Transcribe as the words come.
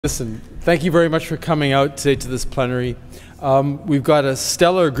Listen, thank you very much for coming out today to this plenary. We've got a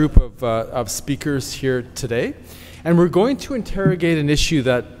stellar group of speakers here today, and we're going to interrogate an issue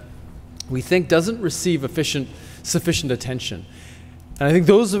that we think doesn't receive sufficient attention. And I think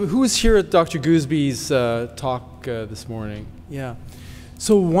who was here at Dr. Goosby's talk this morning? Yeah.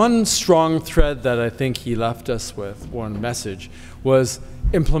 So one strong thread that I think he left us with, one message, was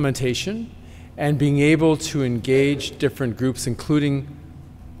implementation and being able to engage different groups, including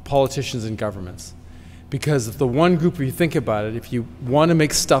politicians and governments. Because if the one group, if you think about it, if you want to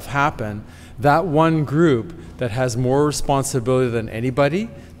make stuff happen, that one group that has more responsibility than anybody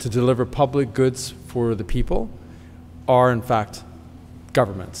to deliver public goods for the people are, in fact,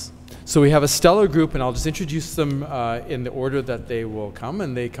 governments. So we have a stellar group, and I'll just introduce them in the order that they will come,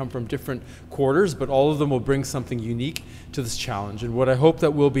 and they come from different quarters, but all of them will bring something unique to this challenge. And what I hope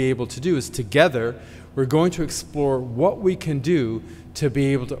that we'll be able to do is together, we're going to explore what we can do to be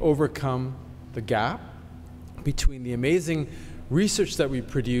able to overcome the gap between the amazing research that we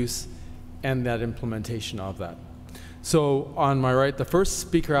produce and that implementation of that. So on my right, the first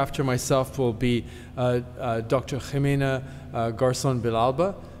speaker after myself will be Dr. Jimena Garzón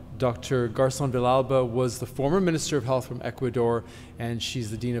Villalba. Dr. Garzón Villalba was the former Minister of Health from Ecuador, and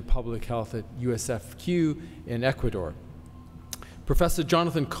she's the Dean of Public Health at USFQ in Ecuador. Professor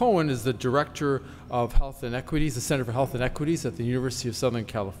Jonathan Cohen is the Director of Health Inequities, the Center for Health Inequities at the University of Southern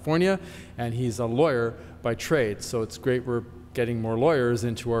California, and he's a lawyer by trade, so it's great we're getting more lawyers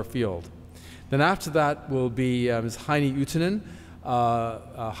into our field. Then after that will be Ms. Heini Utanen.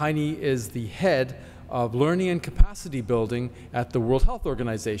 Heini is the head of learning and capacity building at the World Health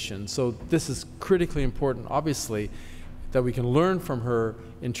Organization. So this is critically important, obviously, that we can learn from her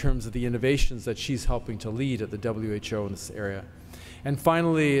in terms of the innovations that she's helping to lead at the WHO in this area. And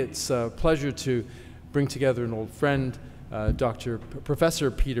finally, it's a pleasure to bring together an old friend,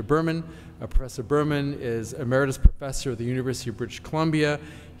 Professor Peter Berman. Professor Berman is Emeritus Professor at the University of British Columbia.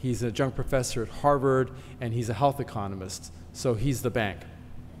 He's an adjunct professor at Harvard, and he's a health economist. So he's the bank.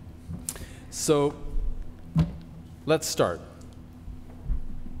 So let's start.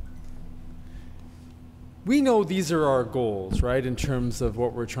 We know these are our goals, right, in terms of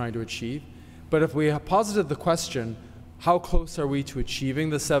what we're trying to achieve. But if we have posited the question, how close are we to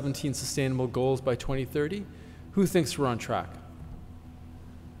achieving the 17 sustainable goals by 2030? Who thinks we're on track?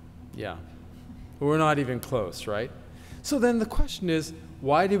 Yeah. We're not even close, right? So then the question is,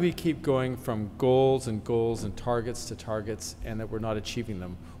 why do we keep going from goals and goals and targets to targets and that we're not achieving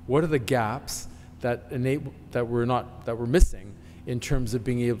them? What are the gaps that we're missing in terms of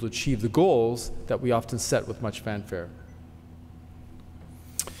being able to achieve the goals that we often set with much fanfare?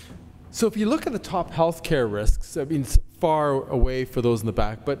 So if you look at the top healthcare risks, I mean, it's far away for those in the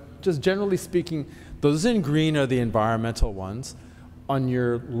back, but just generally speaking, those in green are the environmental ones. On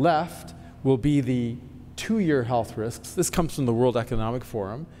your left will be the 2-year health risks. This comes from the World Economic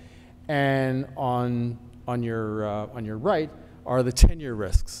Forum. And on your right are the 10-year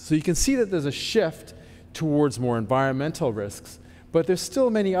risks. So you can see that there's a shift towards more environmental risks, but there's still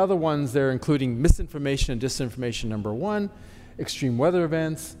many other ones there, including misinformation and disinformation, number 1, extreme weather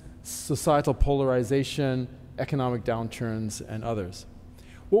events, societal polarization, economic downturns, and others.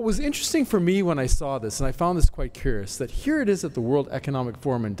 What was interesting for me when I saw this, and I found this quite curious, that here it is at the World Economic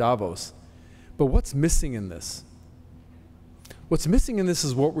Forum in Davos, but what's missing in this? What's missing in this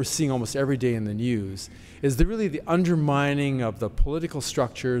is what we're seeing almost every day in the news, is really the undermining of the political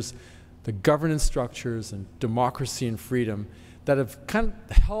structures, the governance structures, and democracy and freedom that have kind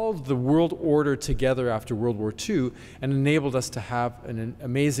of held the world order together after World War II and enabled us to have an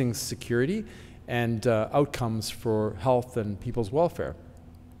amazing security and outcomes for health and people's welfare.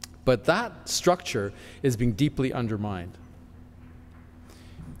 But that structure is being deeply undermined.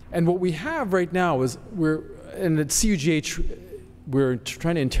 And what we have right now is and at CUGH, we're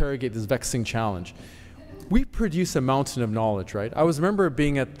trying to interrogate this vexing challenge. We produce a mountain of knowledge, right? I remember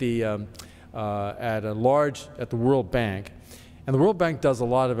being at the World Bank, and the World Bank produces a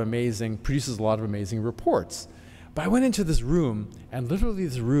lot of amazing reports. But I went into this room, and literally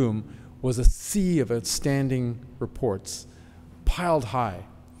this room was a sea of outstanding reports, piled high.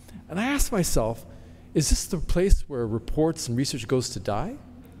 And I asked myself, is this the place where reports and research goes to die?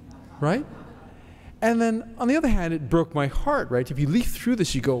 Right? And then, on the other hand, it broke my heart, right? If you leaf through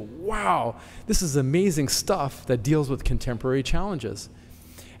this, you go, wow, this is amazing stuff that deals with contemporary challenges.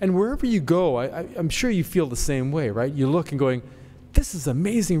 And wherever you go, I'm sure you feel the same way, right? You look and going, this is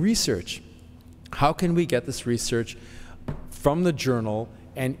amazing research. How can we get this research from the journal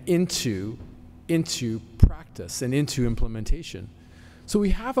and into practice and into implementation? So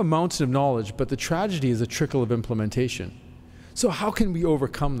we have a mountain of knowledge, but the tragedy is a trickle of implementation. So how can we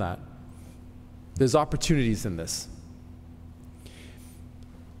overcome that? There's opportunities in this.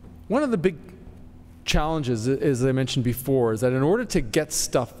 One of the big challenges, as I mentioned before, is that in order to get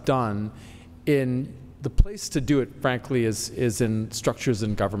stuff done, the place to do it, frankly, is in structures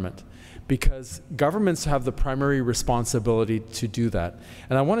in government, because governments have the primary responsibility to do that.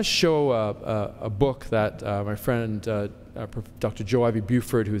 And I want to show a book that my friend Dr. Jo Ivy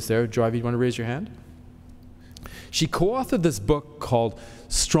Buford, who's there. Jo Ivy, you want to raise your hand? She co-authored this book called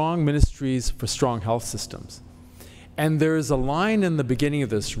Strong Ministries for Strong Health Systems. And there is a line in the beginning of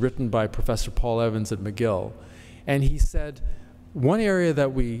this written by Professor Paul Evans at McGill. And he said, one area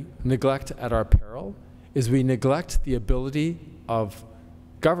that we neglect at our peril is we neglect the ability of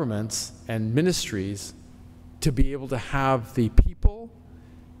governments and ministries to be able to have the people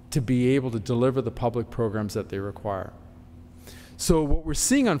to be able to deliver the public programs that they require. So what we're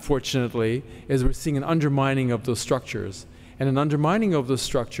seeing, unfortunately, is we're seeing an undermining of those structures. And an undermining of those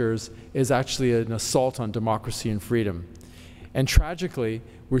structures is actually an assault on democracy and freedom. And tragically,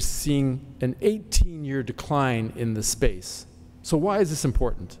 we're seeing an 18-year decline in this space. So why is this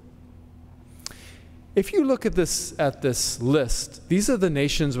important? If you look at this list, these are the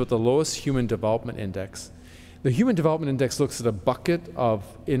nations with the lowest Human Development Index. The Human Development Index looks at a bucket of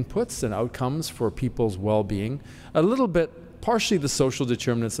inputs and outcomes for people's well-being, a little bit partially the social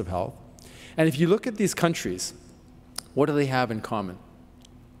determinants of health. And if you look at these countries, what do they have in common?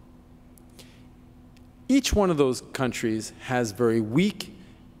 Each one of those countries has very weak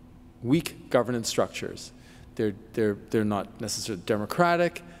governance structures. They're not necessarily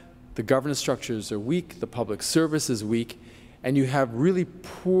democratic. The governance structures are weak. The public service is weak. And you have really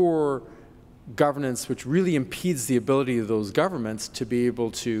poor governance, which really impedes the ability of those governments to be able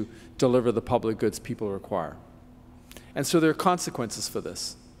to deliver the public goods people require. And so there are consequences for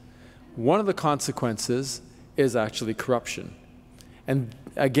this. One of the consequences is actually corruption. And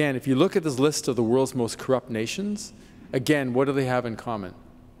again, if you look at this list of the world's most corrupt nations, again, what do they have in common?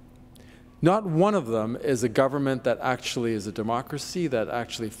 Not one of them is a government that actually is a democracy that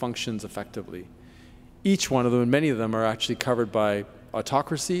actually functions effectively. Each one of them, and many of them, are actually covered by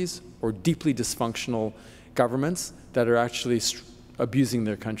autocracies or deeply dysfunctional governments that are actually abusing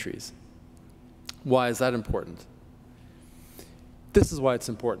their countries. Why is that important? This is why it's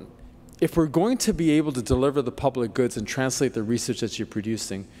important. If we're going to be able to deliver the public goods and translate the research that you're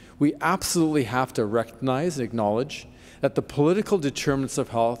producing, we absolutely have to recognize and acknowledge that the political determinants of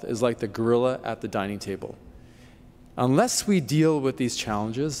health is like the gorilla at the dining table. Unless we deal with these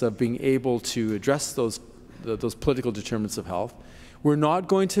challenges of being able to address those political determinants of health, we're not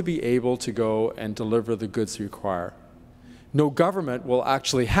going to be able to go and deliver the goods we require. No government will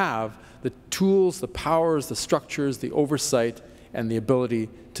actually have the tools, the powers, the structures, the oversight, and the ability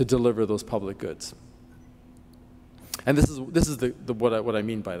to deliver those public goods. And this is what I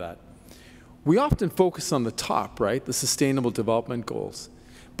mean by that. We often focus on the top, right, the Sustainable Development Goals.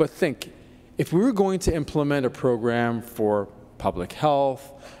 But think, if we were going to implement a program for public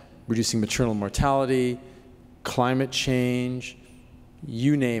health, reducing maternal mortality, climate change,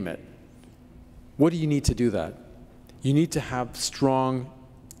 you name it, what do you need to do that? You need to have strong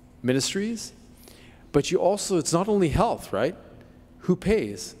ministries, but you also, it's not only health, right? Who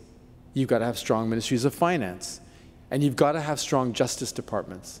pays? You've got to have strong ministries of finance, and you've got to have strong justice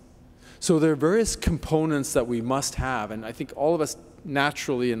departments. So there are various components that we must have, and I think all of us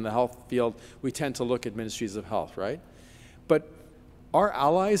naturally in the health field, we tend to look at ministries of health, right? But our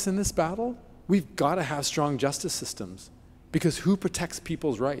allies in this battle, we've got to have strong justice systems, because who protects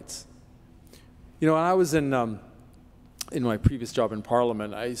people's rights? You know, when I was in my previous job in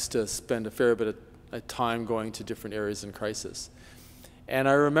Parliament, I used to spend a fair bit of time going to different areas in crisis. And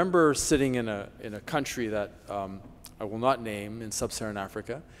I remember sitting in a country that I will not name, in sub-Saharan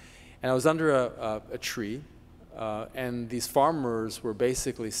Africa, and I was under a tree, and these farmers were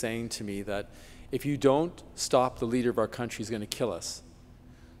basically saying to me that if you don't stop, the leader of our country is going to kill us.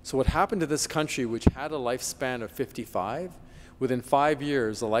 So what happened to this country, which had a lifespan of 55, within 5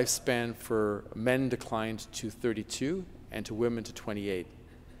 years, the lifespan for men declined to 32 and to women to 28.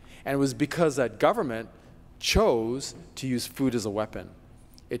 And it was because that government chose to use food as a weapon.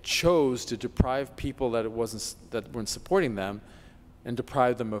 It chose to deprive people that weren't supporting them and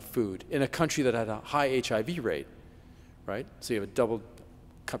deprive them of food in a country that had a high HIV rate, right? So you have a double,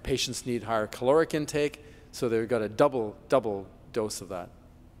 patients need higher caloric intake, so they've got a double dose of that.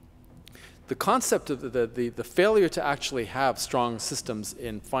 The concept of the failure to actually have strong systems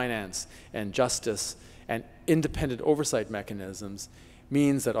in finance and justice and independent oversight mechanisms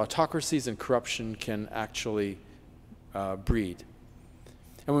means that autocracies and corruption can actually breed.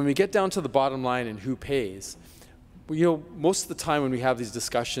 And when we get down to the bottom line and who pays, you know, most of the time when we have these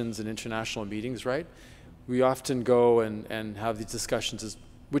discussions in international meetings, right, we often go and have these discussions as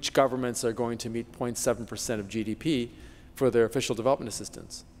which governments are going to meet 0.7% of GDP for their official development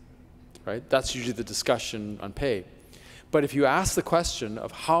assistance, right? That's usually the discussion on pay. But if you ask the question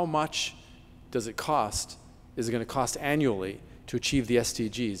of how much does it cost, is it going to cost annually to achieve the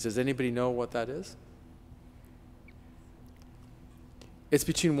SDGs, does anybody know what that is? It's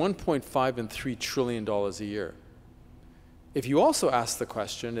between 1.5 and $3 trillion a year. If you also ask the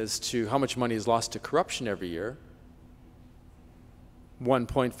question as to how much money is lost to corruption every year,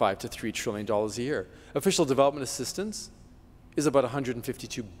 1.5 to $3 trillion a year. Official development assistance is about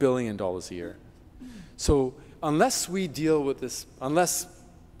 $152 billion a year. So unless we deal with this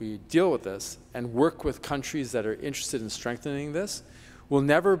and work with countries that are interested in strengthening this, we'll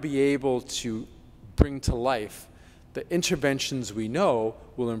never be able to bring to life the interventions we know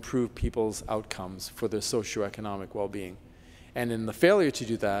will improve people's outcomes for their socioeconomic well-being. And in the failure to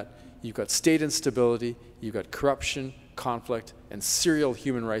do that, you've got state instability, you've got corruption, conflict, and serial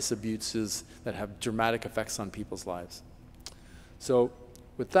human rights abuses that have dramatic effects on people's lives. So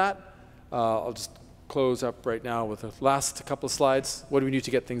with that, I'll just close up right now with the last couple of slides. What do we need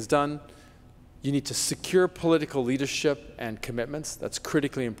to get things done? You need to secure political leadership and commitments. That's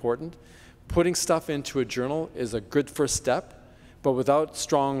critically important. Putting stuff into a journal is a good first step, but without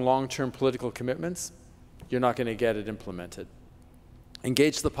strong long-term political commitments, you're not going to get it implemented.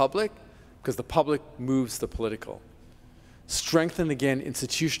 Engage the public, because the public moves the political. Strengthen, again,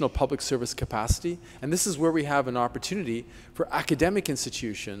 institutional public service capacity, and this is where we have an opportunity for academic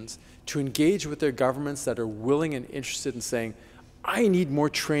institutions to engage with their governments that are willing and interested in saying, I need more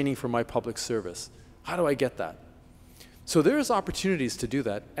training for my public service. How do I get that? So there's opportunities to do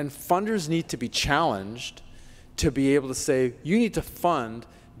that, and funders need to be challenged to be able to say, you need to fund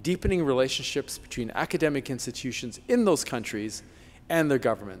deepening relationships between academic institutions in those countries and their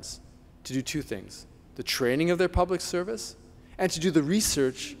governments to do two things: the training of their public service and to do the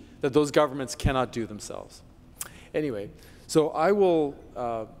research that those governments cannot do themselves. Anyway, so I will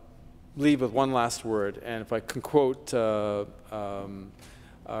leave with one last word, and if I can quote Rudolf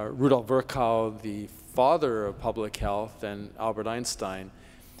Virchow, the father of public health, and Albert Einstein,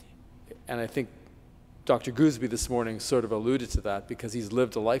 and I think Dr. Gooseby this morning sort of alluded to that because he's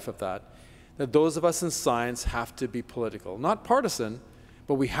lived a life of that, that those of us in science have to be political. Not partisan,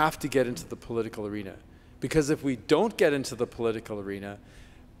 but we have to get into the political arena. Because if we don't get into the political arena,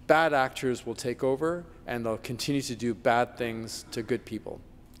 bad actors will take over and they'll continue to do bad things to good people.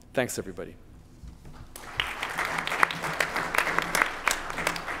 Thanks, everybody.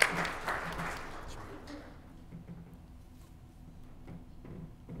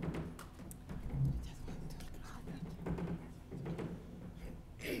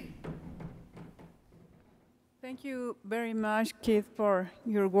 Thank you very much, Keith, for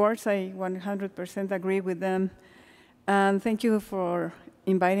your words. I 100% agree with them. And thank you for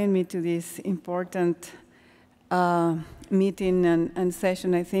inviting me to this important meeting and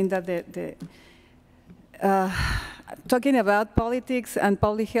session. I think that talking about politics and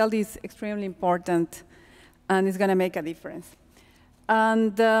public health is extremely important, and it's going to make a difference.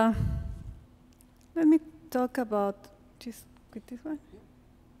 And let me talk about, just with this one.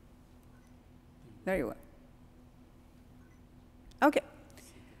 There you go. Okay.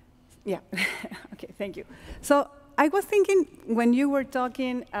 Yeah. Okay, thank you. So I was thinking when you were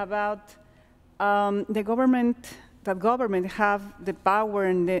talking about the government, that government have the power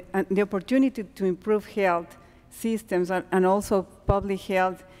and the opportunity to improve health systems and also public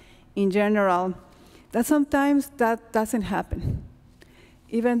health in general, that sometimes that doesn't happen.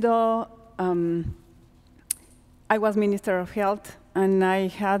 Even though I was Minister of Health and I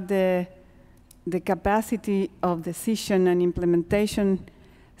had the capacity of decision and implementation,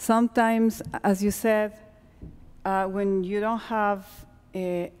 sometimes, as you said, when you don't have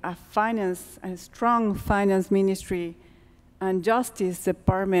a strong finance ministry and justice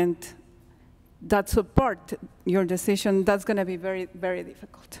department that support your decision, that's going to be very, very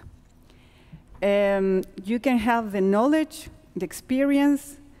difficult. You can have the knowledge, the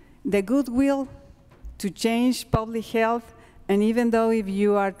experience, the goodwill to change public health, and even though if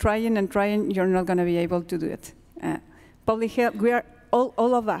you are trying and trying, you're not going to be able to do it. Public health, we are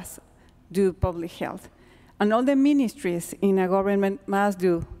all of us do public health. And all the ministries in a government must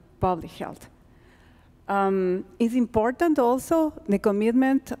do public health. It's important also the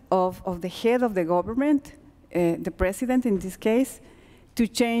commitment of the head of the government, the president in this case, to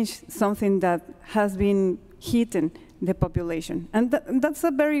change something that has been hitting the population. And that's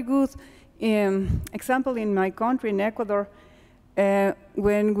a very good example in my country, in Ecuador,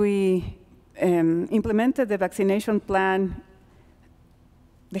 when we implemented the vaccination plan,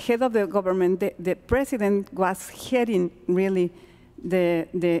 the head of the government, the president was heading really the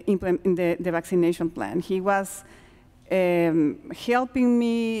vaccination plan. He was helping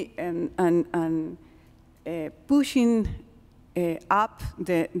me and pushing up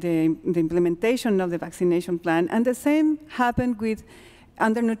the implementation of the vaccination plan. And the same happened with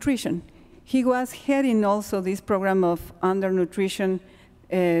undernutrition. He was heading also this program of undernutrition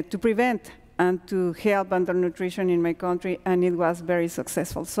to prevent and to help undernutrition in my country, and it was very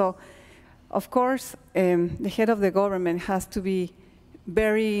successful. So, of course, the head of the government has to be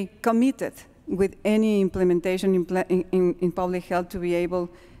very committed with any implementation in public health to be able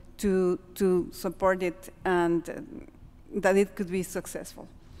to support it and that it could be successful.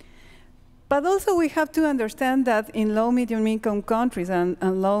 But also we have to understand that in low, medium income countries and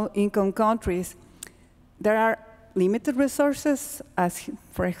low income countries, there are limited resources, as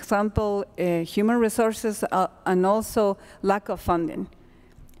for example, human resources and also lack of funding.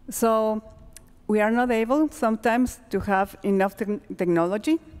 So we are not able sometimes to have enough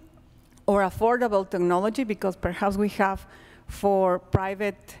technology or affordable technology because perhaps we have for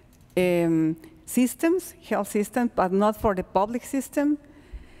private systems, health systems, but not for the public system.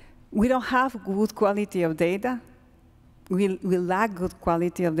 We don't have good quality of data. We lack good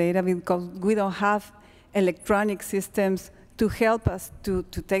quality of data because we don't have electronic systems to help us to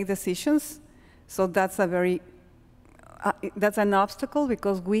take decisions. So that's a very, that's an obstacle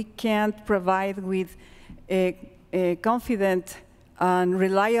because we can't provide with a confident and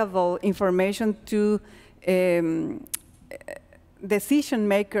reliable information to decision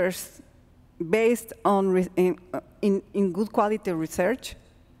makers based on in good quality research.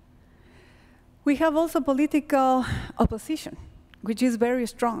 We have also political opposition, which is very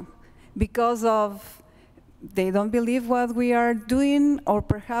strong because of they don't believe what we are doing, or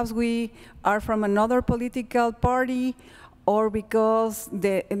perhaps we are from another political party, or because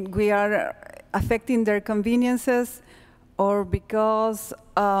we are affecting their conveniences, or because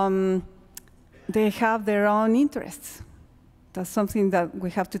they have their own interests. That's something that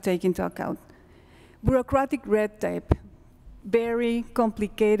we have to take into account. Bureaucratic red tape, very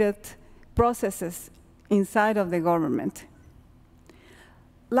complicated processes inside of the government.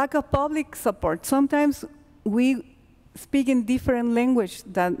 Lack of public support. Sometimes we speak in different language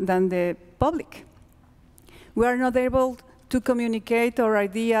than the public. We are not able to communicate our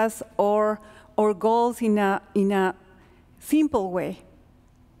ideas or goals in a simple way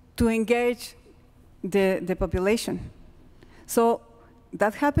to engage the population. So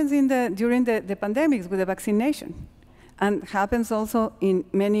that happens during the pandemics with the vaccination, and happens also in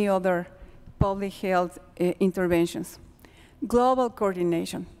many other public health interventions. Global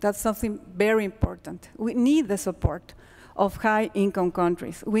coordination, that's something very important. We need the support of high-income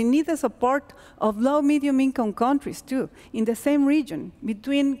countries. We need the support of low, medium-income countries, too, in the same region,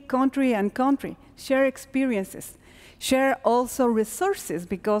 between country and country. Share experiences. Share also resources,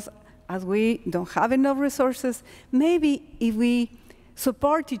 because as we don't have enough resources, maybe if we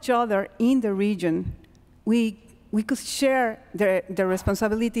support each other in the region, we could share the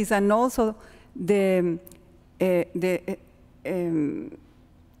responsibilities and also the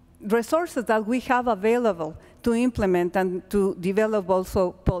resources that we have available to implement and to develop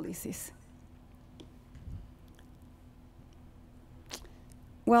also policies.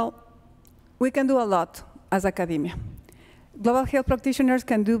 Well, we can do a lot as academia. Global health practitioners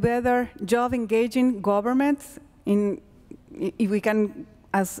can do better job engaging governments if we can,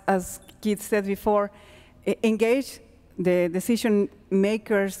 as Keith said before, engage the decision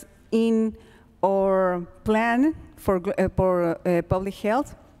makers in our plan for public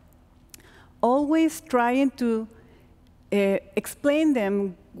health, always trying to explain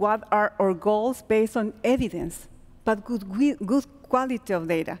them what are our goals based on evidence, but good quality of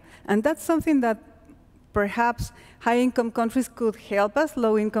data. And that's something that perhaps high-income countries could help us,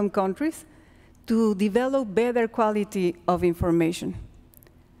 low-income countries, to develop better quality of information.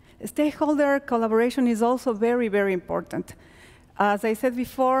 Stakeholder collaboration is also very, very important. As I said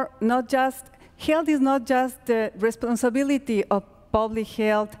before, health is not just the responsibility of public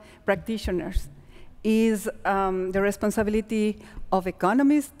health practitioners. It's the responsibility of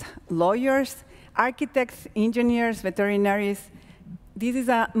economists, lawyers, architects, engineers, veterinarians. This is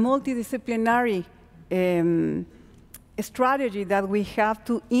a multidisciplinary strategy that we have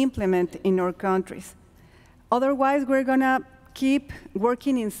to implement in our countries. Otherwise, we're going to keep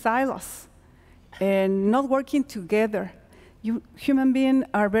working in silos and not working together. Human beings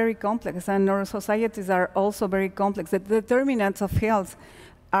are very complex, and our societies are also very complex. The determinants of health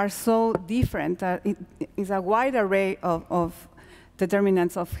are so different. It is a wide array of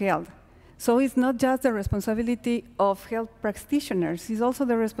determinants of health. So it's not just the responsibility of health practitioners, it's also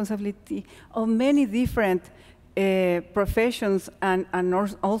the responsibility of many different professions and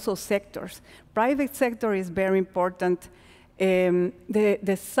also sectors. Private sector is very important.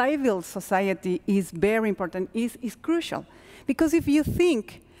 The civil society is very important, is crucial. Because if you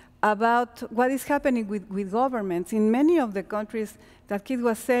think about what is happening with governments, in many of the countries that Keith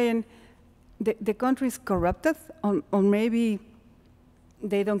was saying, the country is corrupted, or maybe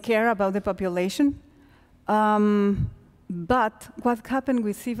they don't care about the population. But what happened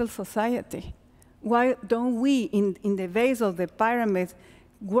with civil society? Why don't we, in the base of the pyramid,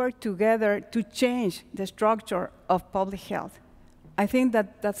 work together to change the structure of public health? I think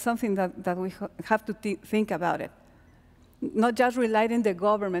that that's something that we have to think about it. Not just relying on the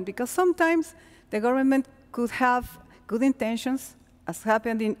government, because sometimes the government could have good intentions, as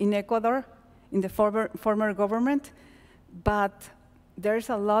happened in Ecuador, in the former government, but there's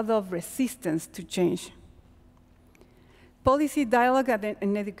a lot of resistance to change. Policy dialogue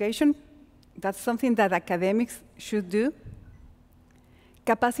and education, that's something that academics should do.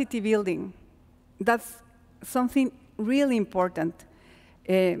 Capacity building, that's something really important,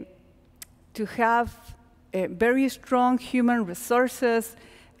 to have very strong human resources,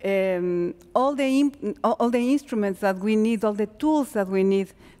 all the instruments that we need, all the tools that we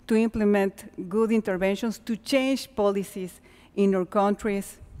need to implement good interventions to change policies in our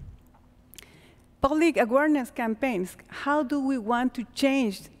countries. Public awareness campaigns, how do we want to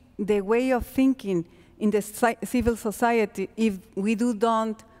change the way of thinking in the civil society if we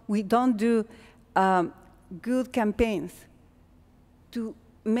don't do good campaigns to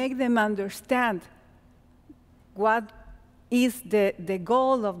make them understand what is the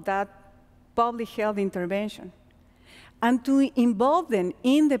goal of that public health intervention, and to involve them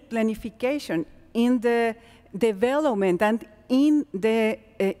in the planification, in the development, and in the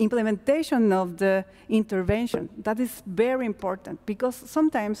implementation of the intervention. That is very important, because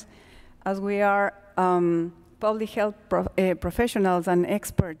sometimes, as we are public health professionals and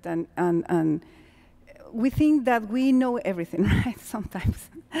experts, and we think that we know everything, right, sometimes.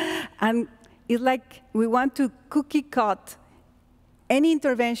 And it's like we want to cookie cut any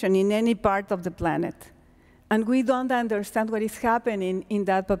intervention in any part of the planet, and we don't understand what is happening in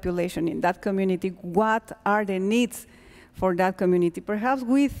that population, in that community, what are the needs for that community. Perhaps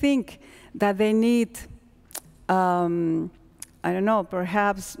we think that they need, I don't know,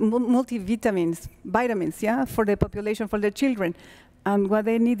 perhaps multivitamins, vitamins, yeah, for the population, for the children, and what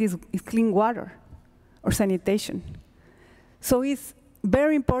they need is clean water or sanitation. So it's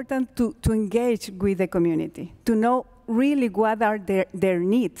very important to engage with the community, to know really what are their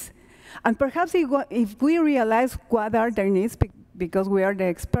needs. And perhaps if we realize what are their needs, because we are the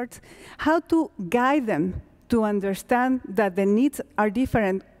experts, how to guide them to understand that the needs are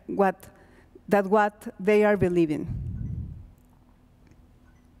different than what they are believing.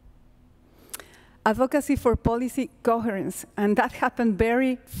 Advocacy for policy coherence, and that happened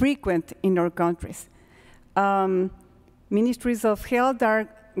very frequent in our countries. Ministries of health are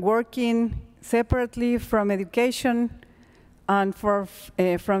working separately from education and from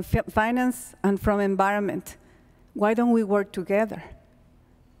finance and from environment. Why don't we work together?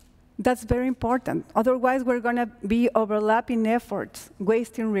 That's very important. Otherwise, we're going to be overlapping efforts,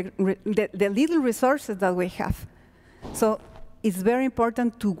 wasting the little resources that we have. So it's very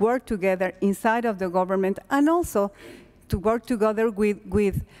important to work together inside of the government, and also to work together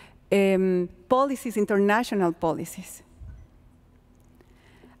with policies, international policies.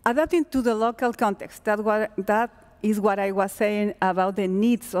 Adapting to the local context, that is what I was saying about the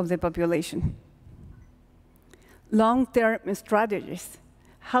needs of the population. Long-term strategies.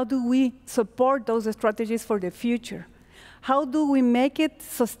 How do we support those strategies for the future? How do we make it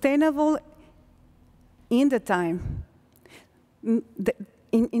sustainable in the time?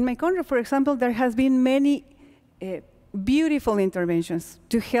 In my country, for example, there has been many beautiful interventions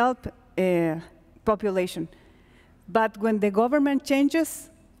to help population. But when the government changes,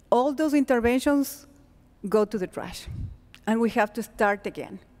 all those interventions go to the trash, and we have to start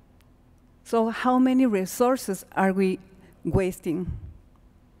again. So how many resources are we wasting?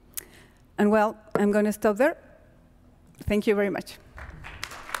 And well, I'm going to stop there. Thank you very much.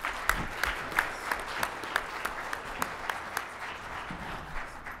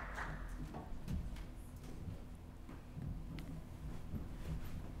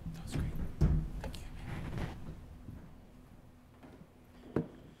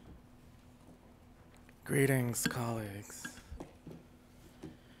 Greetings, colleagues.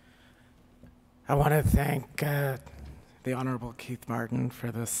 I want to thank the Honorable Keith Martin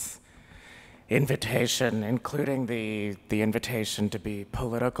for this invitation, including the invitation to be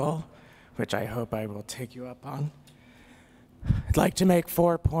political which I hope I will take you up on. I'd like to make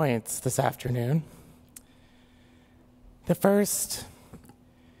 4 points this afternoon. The first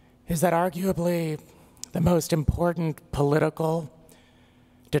is that arguably the most important political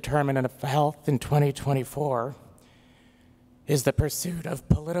determinant of health in 2024 is the pursuit of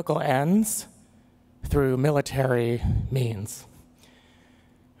political ends through military means.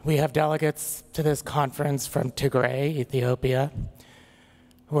 We have delegates to this conference from Tigray, Ethiopia,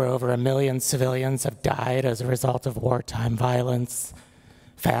 where over 1 million civilians have died as a result of wartime violence,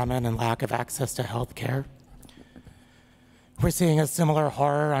 famine, and lack of access to health care. We're seeing a similar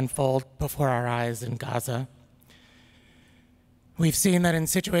horror unfold before our eyes in Gaza. We've seen that in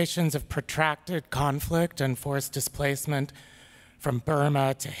situations of protracted conflict and forced displacement, from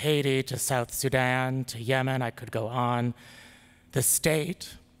Burma to Haiti to South Sudan to Yemen, I could go on, the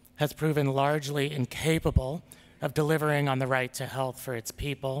state has proven largely incapable of delivering on the right to health for its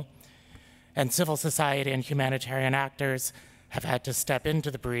people, and civil society and humanitarian actors have had to step into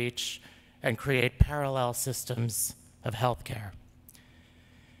the breach and create parallel systems of healthcare.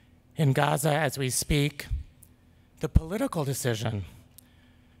 In Gaza, as we speak, the political decision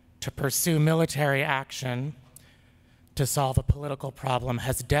to pursue military action to solve a political problem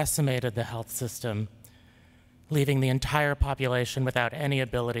has decimated the health system, leaving the entire population without any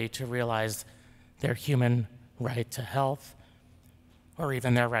ability to realize their human right to health or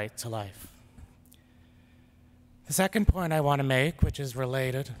even their right to life. The second point I want to make, which is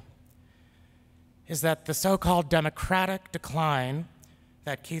related, is that the so-called democratic decline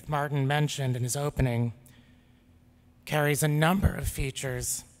that Keith Martin mentioned in his opening carries a number of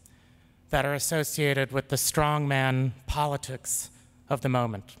features that are associated with the strongman politics of the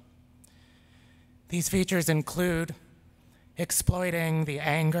moment. These features include exploiting the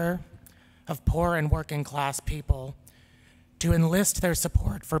anger of poor and working class people to enlist their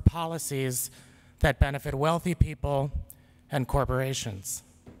support for policies that benefit wealthy people and corporations.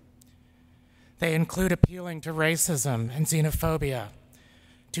 They include appealing to racism and xenophobia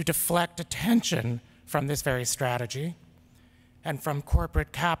to deflect attention from this very strategy and from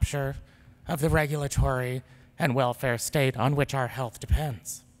corporate capture of the regulatory and welfare state on which our health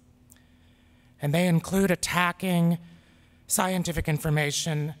depends. And they include attacking scientific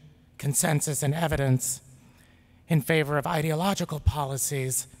information, consensus, and evidence in favor of ideological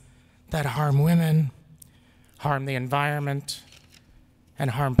policies that harm women, harm the environment,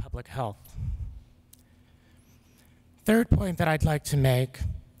 and harm public health. Third point that I'd like to make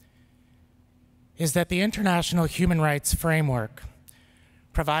is that the international human rights framework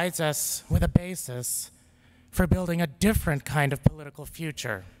provides us with a basis for building a different kind of political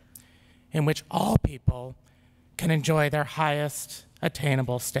future in which all people can enjoy their highest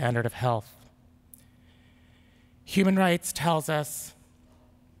attainable standard of health. Human rights tells us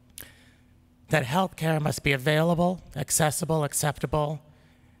that healthcare must be available, accessible, acceptable,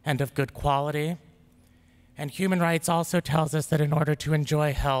 and of good quality. And human rights also tells us that in order to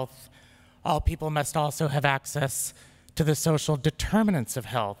enjoy health, all people must also have access to the social determinants of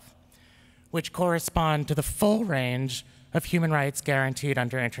health, which correspond to the full range of human rights guaranteed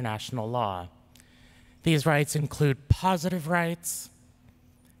under international law. These rights include positive rights,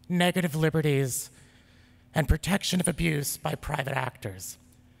 negative liberties, and protection of abuse by private actors.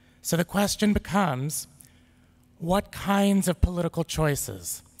 So the question becomes, what kinds of political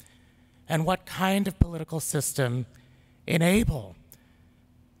choices and what kind of political system enable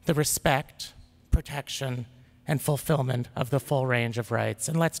the respect, protection, and fulfillment of the full range of rights?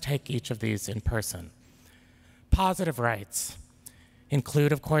 And let's take each of these in person. Positive rights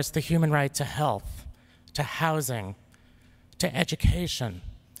include, of course, the human right to health, to housing, to education,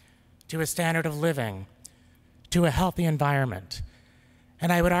 to a standard of living, to a healthy environment.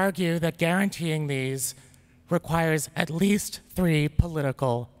 And I would argue that guaranteeing these requires at least 3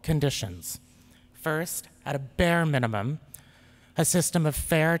 political conditions. First, at a bare minimum, a system of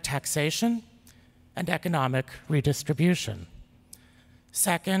fair taxation and economic redistribution.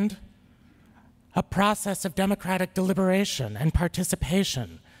 Second, a process of democratic deliberation and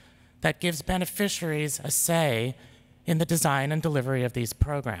participation that gives beneficiaries a say in the design and delivery of these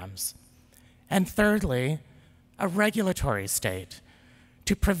programs. And thirdly, a regulatory state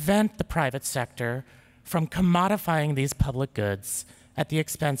to prevent the private sector from commodifying these public goods at the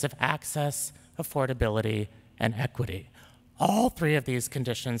expense of access, affordability, and equity. All 3 of these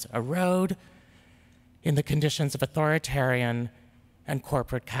conditions erode in the conditions of authoritarian and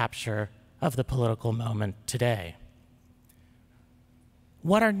corporate capture of the political moment today.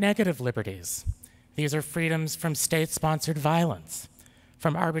 What are negative liberties? These are freedoms from state-sponsored violence,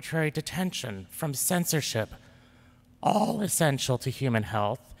 from arbitrary detention, from censorship, all essential to human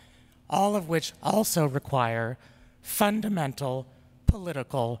health, all of which also require fundamental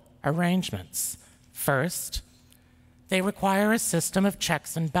political arrangements. First, they require a system of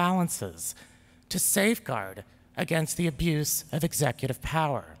checks and balances to safeguard against the abuse of executive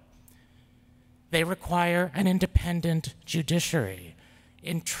power. They require an independent judiciary,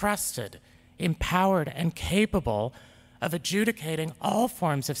 entrusted, empowered, and capable of adjudicating all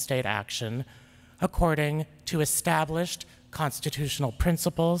forms of state action according to established constitutional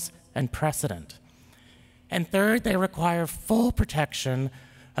principles and precedent. And third, they require full protection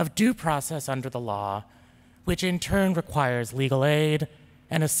of due process under the law, which in turn requires legal aid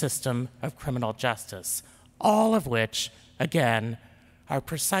and a system of criminal justice, all of which, again, are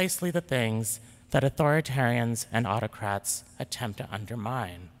precisely the things that authoritarians and autocrats attempt to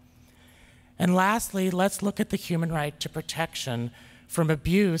undermine. And lastly, let's look at the human right to protection from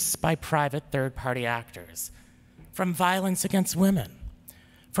abuse by private third-party actors, from violence against women,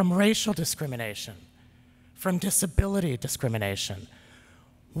 from racial discrimination, from disability discrimination.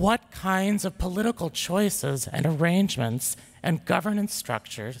 What kinds of political choices and arrangements and governance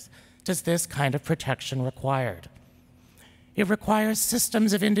structures does this kind of protection require? It requires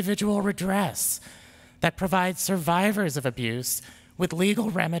systems of individual redress that provide survivors of abuse with legal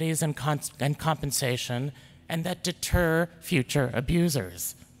remedies and compensation, and that deter future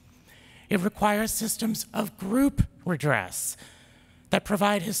abusers. It requires systems of group redress that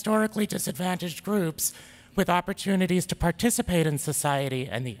provide historically disadvantaged groups with opportunities to participate in society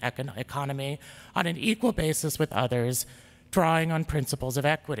and the economy on an equal basis with others, drawing on principles of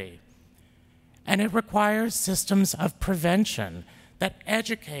equity. And it requires systems of prevention that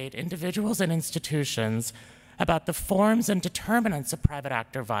educate individuals and institutions about the forms and determinants of private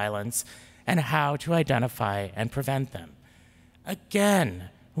actor violence and how to identify and prevent them. Again,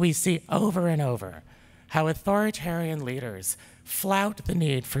 we see over and over how authoritarian leaders flout the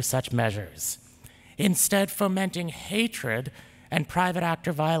need for such measures, instead fomenting hatred and private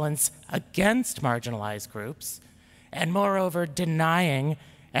actor violence against marginalized groups, and moreover denying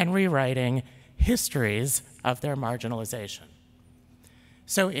and rewriting histories of their marginalization.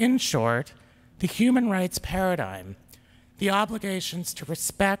 So in short, the human rights paradigm, the obligations to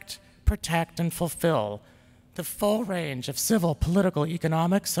respect, protect, and fulfill the full range of civil, political,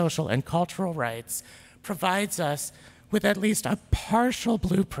 economic, social, and cultural rights provides us with at least a partial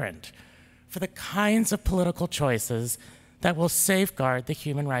blueprint for the kinds of political choices that will safeguard the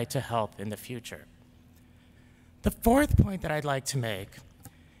human right to health in the future. The fourth point that I'd like to make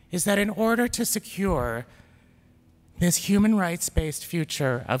is that in order to secure this human rights-based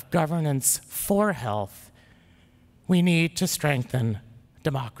future of governance for health, we need to strengthen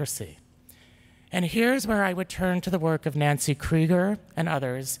democracy. And here's where I would turn to the work of Nancy Krieger and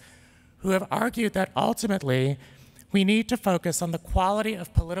others who have argued that ultimately we need to focus on the quality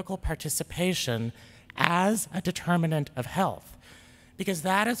of political participation as a determinant of health, because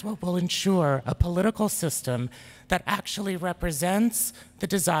that is what will ensure a political system that actually represents the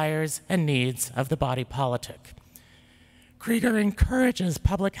desires and needs of the body politic. Krieger encourages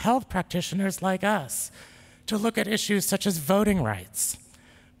public health practitioners like us to look at issues such as voting rights,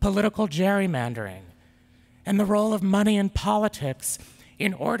 political gerrymandering, and the role of money in politics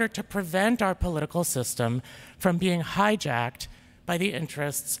in order to prevent our political system from being hijacked by the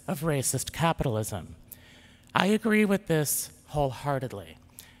interests of racist capitalism. I agree with this wholeheartedly.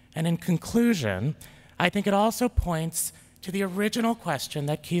 And in conclusion, I think it also points to the original question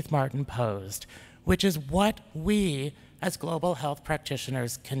that Keith Martin posed, which is what we as global health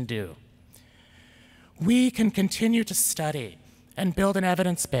practitioners can do. We can continue to study and build an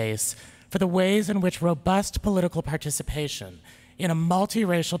evidence base for the ways in which robust political participation in a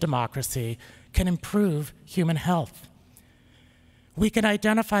multiracial democracy can improve human health. We can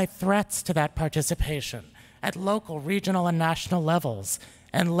identify threats to that participation at local, regional, and national levels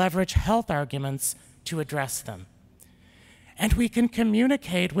and leverage health arguments to address them. And we can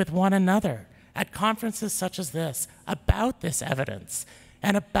communicate with one another at conferences such as this about this evidence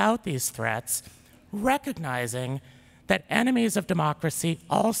and about these threats, recognizing that enemies of democracy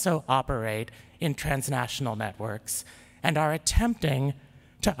also operate in transnational networks and are attempting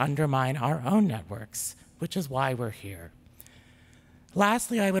to undermine our own networks, which is why we're here.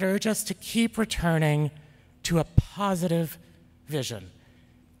 Lastly, I would urge us to keep returning to a positive vision.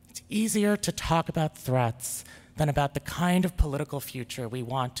 It's easier to talk about threats than about the kind of political future we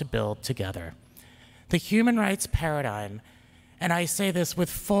want to build together. The human rights paradigm, and I say this with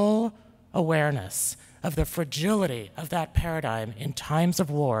full awareness of the fragility of that paradigm in times of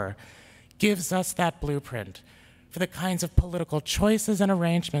war, gives us that blueprint for the kinds of political choices and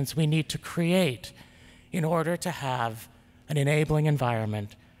arrangements we need to create in order to have an enabling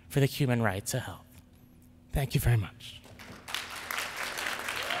environment for the human rights of health. Thank you very much.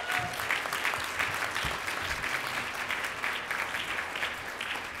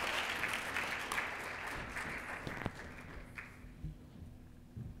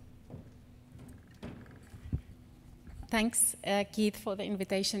 Thanks, Keith, for the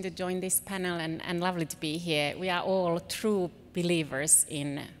invitation to join this panel, and lovely to be here. We are all true believers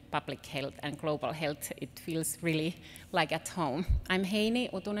in public health and global health. It feels really like at home. I'm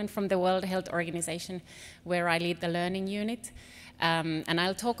Heini Utunen from the World Health Organization, where I lead the learning unit. And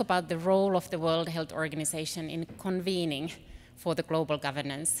I'll talk about the role of the World Health Organization in convening for the global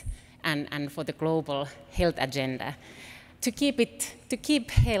governance and for the global health agenda, to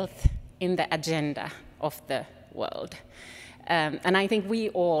keep health in the agenda of the world. And I think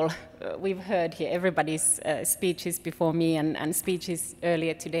we've heard here everybody's speeches before me and speeches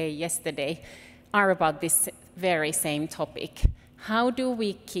earlier today, yesterday, are about this very same topic. How do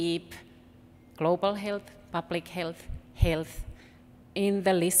we keep global health, public health, health in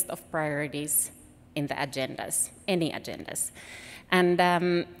the list of priorities in the agendas, any agendas? And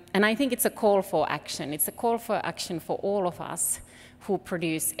I think it's a call for action. It's a call for action for all of us who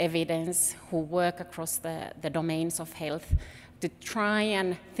produce evidence, who work across the domains of health, to try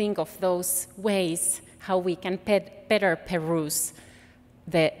and think of those ways how we can better peruse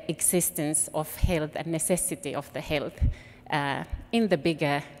the existence of health and necessity of the health in the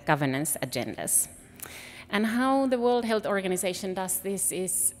bigger governance agendas. And how the World Health Organization does this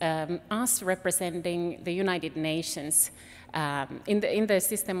is us representing the United Nations. In the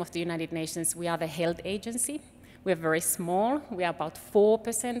system of the United Nations, we are the health agency. We're very small. We are about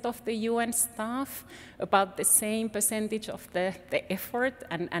 4% of the UN staff, about the same percentage of the effort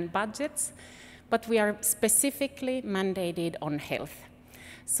and budgets, but we are specifically mandated on health.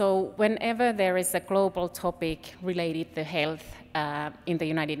 So whenever there is a global topic related to health in the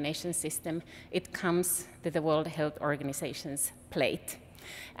United Nations system, it comes to the World Health Organization's plate.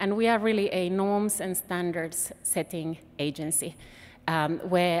 And we are really a norms and standards setting agency,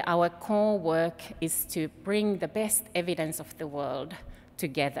 where our core work is to bring the best evidence of the world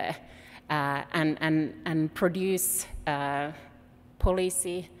together and produce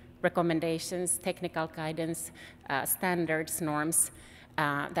policy recommendations, technical guidance, standards, norms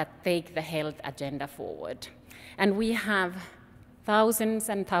that take the health agenda forward. And we have thousands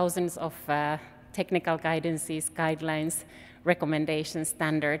and thousands of technical guidances, guidelines, recommendations,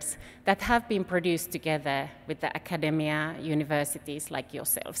 standards that have been produced together with the academia, universities like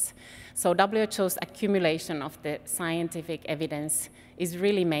yourselves. So WHO's accumulation of the scientific evidence is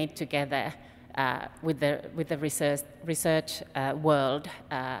really made together with the research world,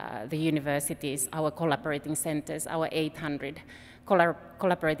 the universities, our collaborating centers, our 800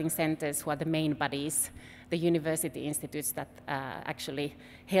 collaborating centers who are the main bodies, the university institutes that actually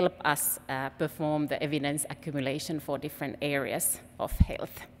help us perform the evidence accumulation for different areas of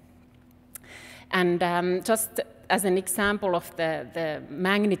health. And just as an example of the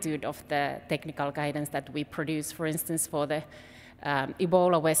magnitude of the technical guidance that we produce, for instance, for the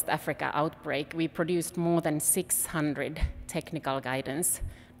Ebola West Africa outbreak, we produced more than 600 technical guidance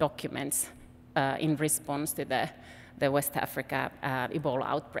documents in response to the West Africa Ebola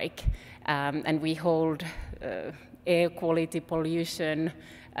outbreak. And we hold air quality, pollution,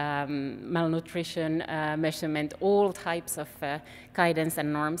 malnutrition measurement, all types of guidance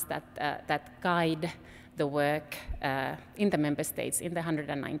and norms that guide the work in the member states, in the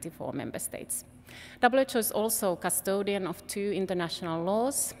 194 member states. WHO is also custodian of 2 international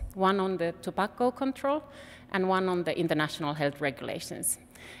laws, one on the tobacco control and one on the international health regulations.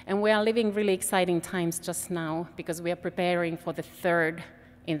 And we are living really exciting times just now because we are preparing for the 3rd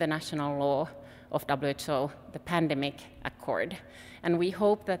international law of WHO, the Pandemic Accord. And we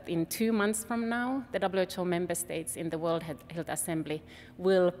hope that in 2 months from now, the WHO member states in the World Health Assembly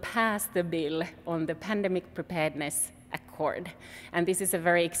will pass the bill on the Pandemic Preparedness Accord. And this is a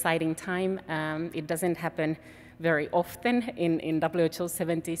very exciting time. It doesn't happen very often in WHO's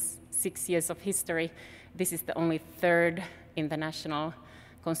 76 years of history. This is the only 3rd international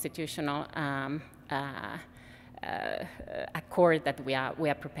constitutional accord that we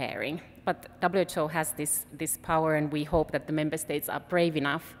are preparing. But WHO has this power, and we hope that the member states are brave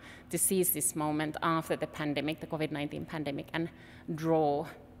enough to seize this moment after the pandemic, the COVID-19 pandemic, and draw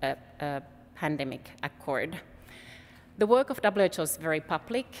a pandemic accord. The work of WHO is very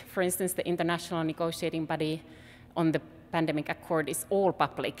public. For instance, the international negotiating body on the Pandemic Accord is all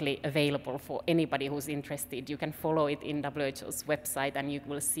publicly available for anybody who's interested. You can follow it in WHO's website, and you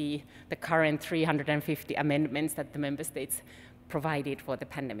will see the current 350 amendments that the member states provided for the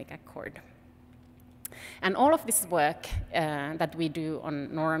Pandemic Accord. And all of this work that we do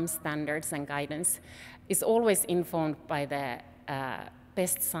on norms, standards, and guidance is always informed by the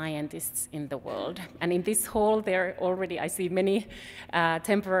best scientists in the world. And in this hall, there already, I see many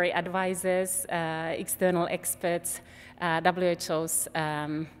temporary advisors, external experts, WHO's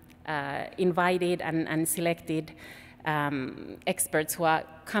invited and selected experts who are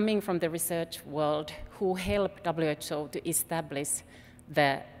coming from the research world, who help WHO to establish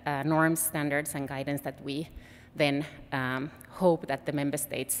the norms, standards, and guidance that we then hope that the member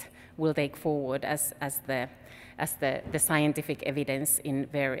states will take forward as the scientific evidence in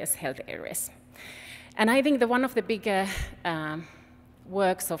various health areas. And I think that one of the bigger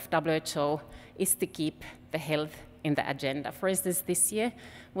works of WHO is to keep the health in the agenda. For instance, this year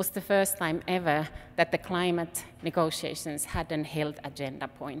was the first time ever that the climate negotiations had a health agenda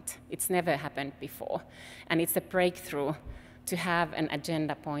point. It's never happened before. And it's a breakthrough to have an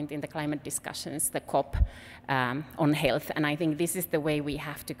agenda point in the climate discussions, the COP, on health. And I think this is the way we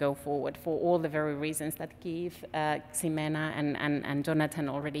have to go forward for all the very reasons that Keith, Ximena, and Jonathan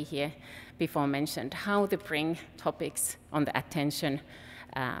already here before mentioned, how to bring topics on the attention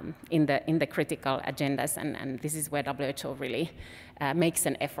in the critical agendas, and this is where WHO really makes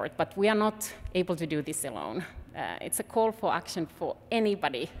an effort. But we are not able to do this alone. It's a call for action for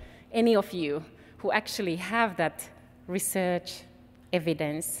anybody, any of you who actually have that research,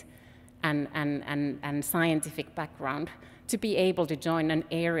 evidence, and scientific background to be able to join an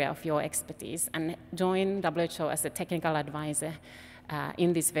area of your expertise and join WHO as a technical advisor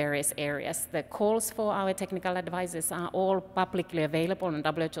in these various areas. The calls for our technical advisors are all publicly available on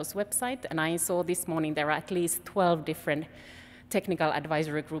WHO's website, and I saw this morning there are at least 12 different technical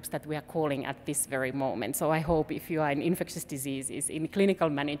advisory groups that we are calling at this very moment. So I hope if you are in infectious diseases, in clinical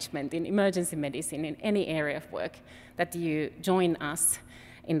management, in emergency medicine, in any area of work, that you join us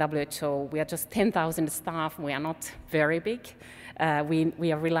in WHO. We are just 10,000 staff. We are not very big.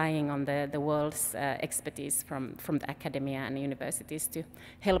 We are relying on the world's expertise from the academia and universities to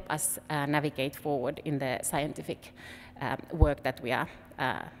help us navigate forward in the scientific work that we are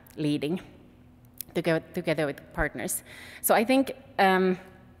leading together with partners. So I think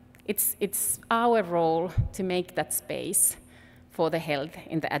it's our role to make that space for the health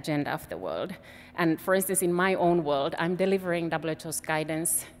in the agenda of the world. And for instance, in my own world, I'm delivering WHO's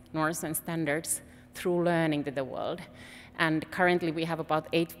guidance, norms, and standards through learning to the world. And currently we have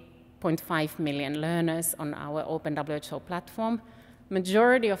about 8.5 million learners on our Open WHO platform.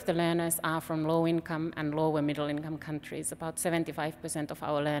 Majority of the learners are from low-income and lower middle-income countries. About 75% of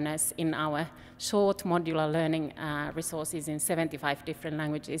our learners in our short modular learning resources in 75 different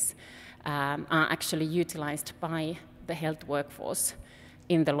languages are actually utilized by the health workforce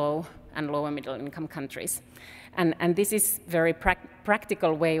in the low and lower middle-income countries. And this is a very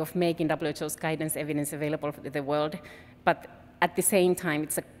practical way of making WHO's guidance evidence available to the world, but at the same time,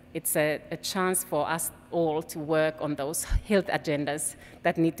 it's a chance for us all to work on those health agendas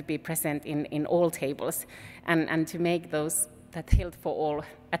that need to be present in all tables, and to make that health for all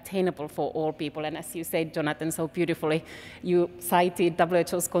attainable for all people. And as you said, Jonathan, so beautifully, you cited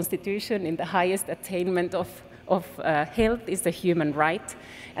WHO's constitution in the highest attainment of health is a human right.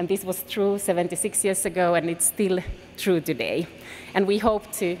 And this was true 76 years ago, and it's still true today. And we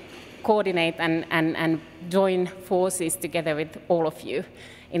hope to coordinate and join forces together with all of you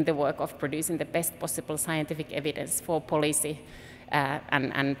in the work of producing the best possible scientific evidence for policy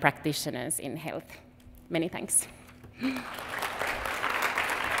and practitioners in health. Many thanks.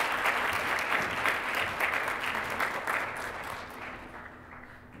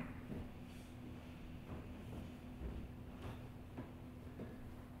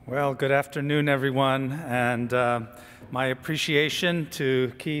 Well, good afternoon, everyone, and my appreciation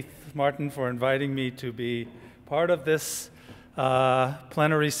to Keith Martin for inviting me to be part of this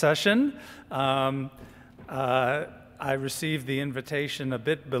plenary session. I received the invitation a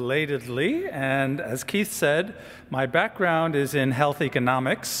bit belatedly, and as Keith said, my background is in health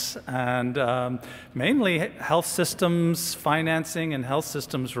economics and mainly health systems financing and health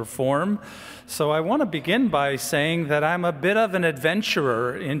systems reform. So I want to begin by saying that I'm a bit of an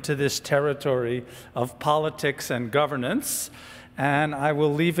adventurer into this territory of politics and governance, and I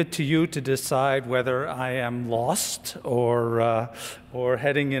will leave it to you to decide whether I am lost or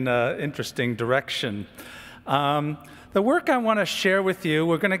heading in an interesting direction. The work I want to share with you,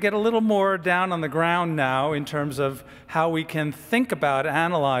 we're going to get a little more down on the ground now in terms of how we can think about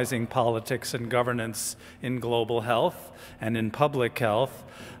analyzing politics and governance in global health and in public health.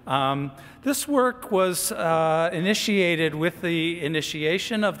 This work was initiated with the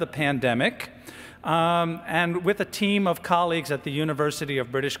initiation of the pandemic. and with a team of colleagues at the University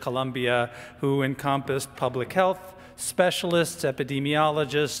of British Columbia who encompassed public health specialists,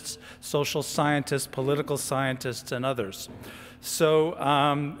 epidemiologists, social scientists, political scientists, and others. So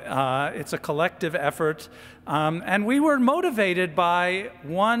it's a collective effort, and we were motivated by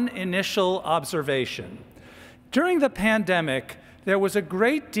one initial observation. During the pandemic, there was a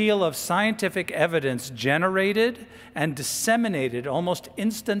great deal of scientific evidence generated and disseminated almost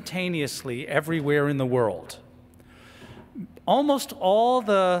instantaneously everywhere in the world. Almost all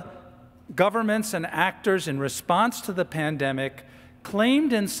the governments and actors in response to the pandemic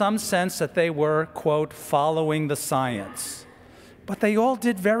claimed in some sense that they were, quote, following the science. But they all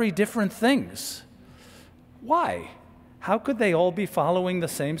did very different things. Why? How could they all be following the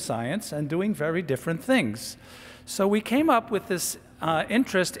same science and doing very different things? So we came up with this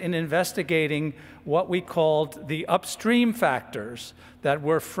interest in investigating what we called the upstream factors that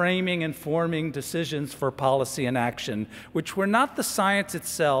were framing and forming decisions for policy and action, which were not the science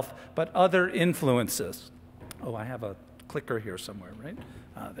itself, but other influences. Oh, I have a clicker here somewhere, right?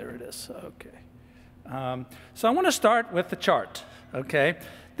 There it is. Okay. So I want to start with the chart, okay?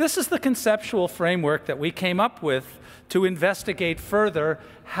 This is the conceptual framework that we came up with to investigate further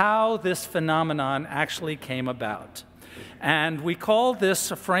how this phenomenon actually came about. And we called this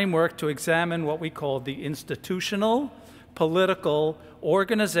a framework to examine what we called the institutional, political,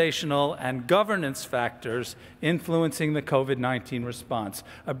 organizational, and governance factors influencing the COVID-19 response,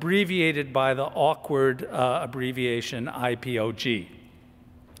 abbreviated by the awkward abbreviation IPOG.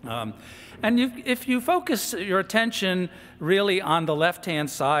 And if you focus your attention really on the left-hand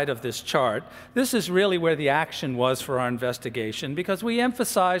side of this chart, this is really where the action was for our investigation, because we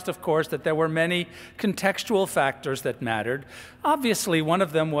emphasized, of course, that there were many contextual factors that mattered. Obviously, one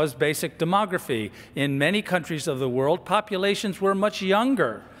of them was basic demography. In many countries of the world, populations were much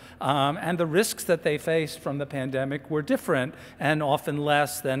younger. And the risks that they faced from the pandemic were different and often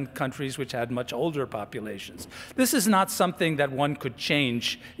less than countries which had much older populations. This is not something that one could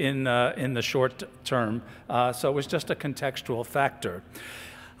change in the short term, so it was just a contextual factor.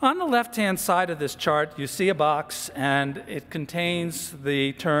 On the left-hand side of this chart, you see a box, and it contains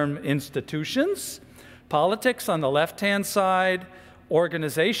the term institutions, politics on the left-hand side,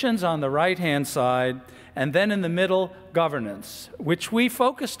 organizations on the right-hand side, and then in the middle, governance, which we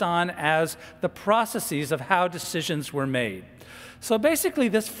focused on as the processes of how decisions were made. So basically,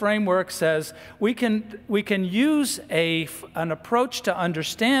 this framework says we can use an approach to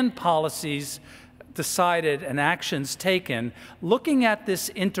understand policies decided and actions taken, looking at this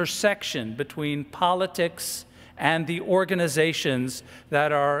intersection between politics and the organizations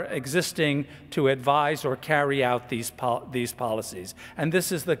that are existing to advise or carry out these policies. And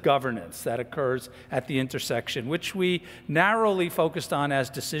this is the governance that occurs at the intersection, which we narrowly focused on as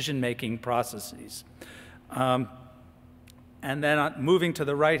decision-making processes. And then moving to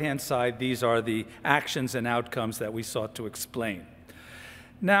the right-hand side, these are the actions and outcomes that we sought to explain.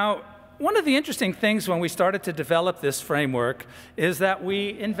 Now, one of the interesting things when we started to develop this framework is that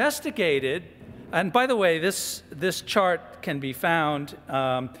we investigated. And by the way, this chart can be found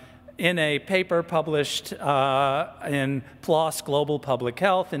in a paper published in PLOS Global Public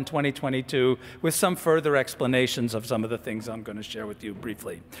Health in 2022 with some further explanations of some of the things I'm going to share with you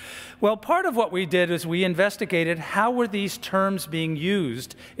briefly. Well, part of what we did is we investigated how were these terms being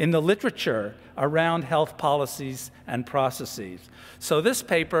used in the literature around health policies and processes. So this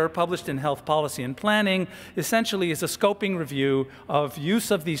paper, published in Health Policy and Planning, essentially is a scoping review of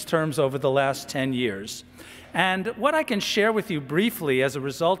use of these terms over the last 10 years. And what I can share with you briefly as a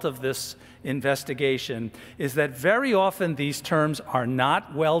result of this investigation is that very often these terms are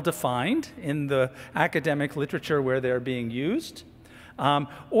not well defined in the academic literature where they're being used,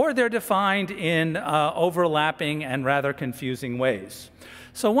 or they're defined in overlapping and rather confusing ways.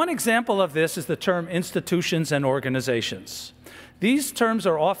 So one example of this is the term institutions and organizations. These terms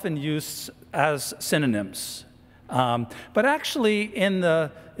are often used as synonyms, but actually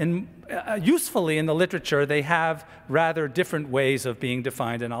usefully in the literature, they have rather different ways of being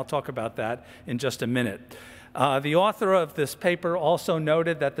defined, and I'll talk about that in just a minute. The author of this paper also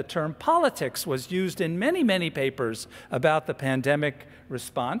noted that the term politics was used in many, many papers about the pandemic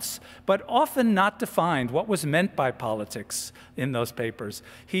response, but often not defined what was meant by politics in those papers.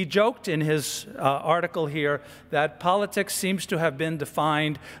 He joked in his article here that politics seems to have been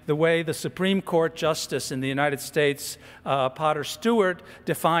defined the way the Supreme Court Justice in the United States, Potter Stewart,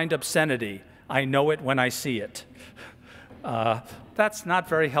 defined obscenity. I know it when I see it. That's not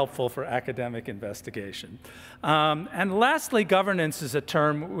very helpful for academic investigation. And lastly, governance is a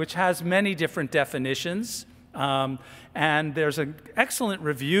term which has many different definitions And there's an excellent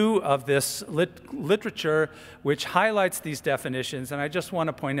review of this literature which highlights these definitions, and I just want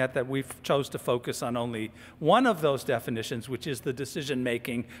to point out that we've chose to focus on only one of those definitions, which is the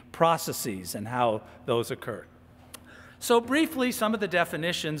decision-making processes and how those occur. So briefly, some of the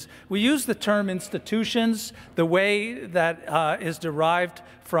definitions. We use the term institutions, the way that is derived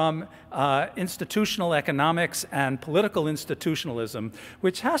from institutional economics and political institutionalism,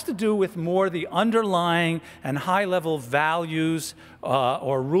 which has to do with more the underlying and high-level values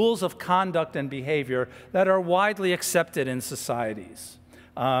or rules of conduct and behavior that are widely accepted in societies.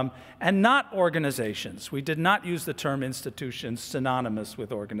 And not organizations. We did not use the term institutions synonymous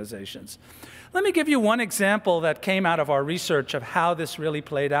with organizations. Let me give you one example that came out of our research of how this really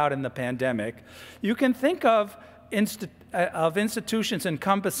played out in the pandemic. You can think of institutions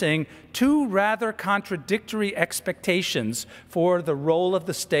encompassing two rather contradictory expectations for the role of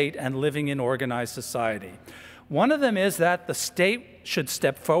the state and living in organized society. One of them is that the state should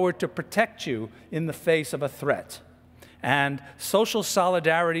step forward to protect you in the face of a threat. And social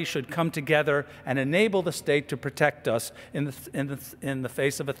solidarity should come together and enable the state to protect us in the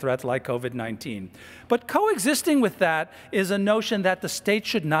face of a threat like COVID-19. But coexisting with that is a notion that the state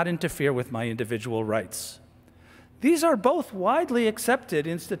should not interfere with my individual rights. These are both widely accepted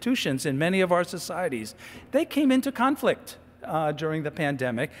institutions in many of our societies. They came into conflict during the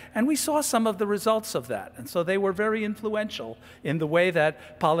pandemic, and we saw some of the results of that. And so they were very influential in the way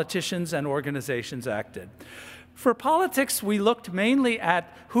that politicians and organizations acted. For politics, we looked mainly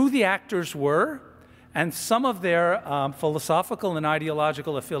at who the actors were and some of their philosophical and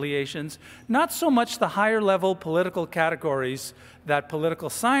ideological affiliations, not so much the higher-level political categories that political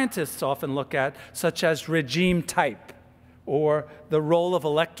scientists often look at, such as regime type or the role of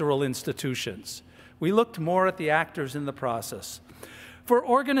electoral institutions. We looked more at the actors in the process. For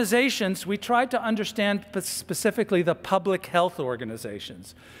organizations, we tried to understand specifically the public health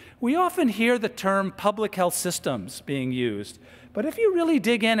organizations. We often hear the term public health systems being used, but if you really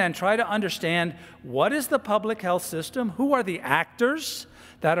dig in and try to understand what is the public health system, who are the actors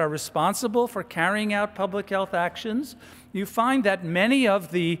that are responsible for carrying out public health actions, you find that many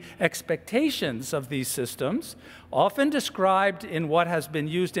of the expectations of these systems, often described in what has been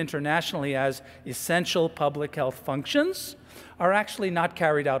used internationally as essential public health functions, are actually not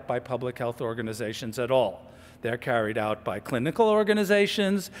carried out by public health organizations at all. They're carried out by clinical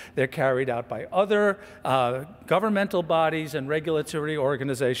organizations, they're carried out by other governmental bodies and regulatory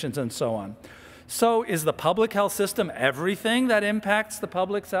organizations and so on. So is the public health system everything that impacts the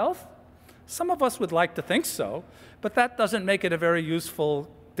public's health? Some of us would like to think so, but that doesn't make it a very useful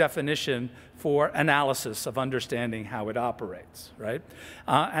definition for analysis of understanding how it operates, right?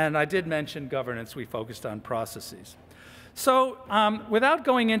 And I did mention governance. We focused on processes. So without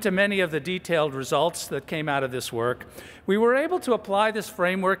going into many of the detailed results that came out of this work, we were able to apply this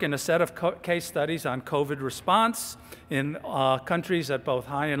framework in a set of case studies on COVID response in countries at both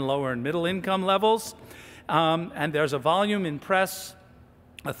high and lower and middle income levels. And there's a volume in press,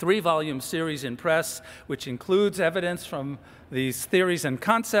 a 3-volume series in press, which includes evidence from these theories and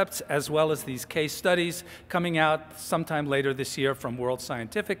concepts, as well as these case studies coming out sometime later this year from World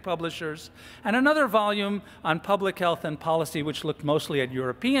Scientific publishers, and another volume on public health and policy, which looked mostly at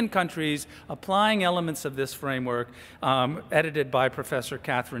European countries, applying elements of this framework, edited by Professor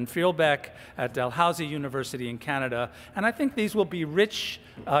Catherine Feilbeck at Dalhousie University in Canada. And I think these will be rich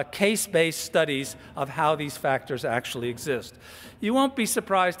case-based studies of how these factors actually exist. You won't be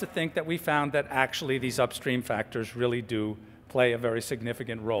surprised to think that we found that actually these upstream factors really do play a very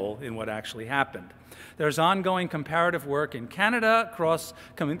significant role in what actually happened. There's ongoing comparative work in Canada,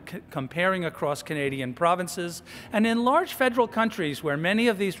 comparing across Canadian provinces, and in large federal countries where many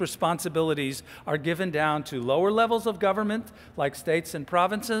of these responsibilities are given down to lower levels of government, like states and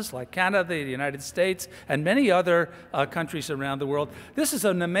provinces, like Canada, the United States, and many other countries around the world. This is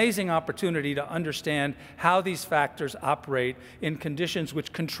an amazing opportunity to understand how these factors operate in conditions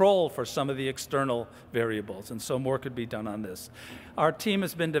which control for some of the external variables, and so more could be done on this. Our team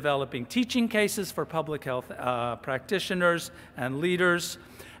has been developing teaching cases for public health practitioners and leaders.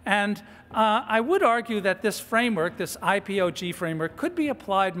 And I would argue that this framework, this IPOG framework, could be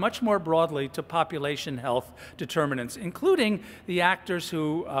applied much more broadly to population health determinants, including the actors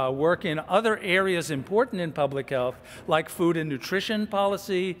who work in other areas important in public health, like food and nutrition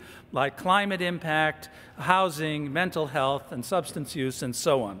policy, like climate impact, housing, mental health, and substance use, and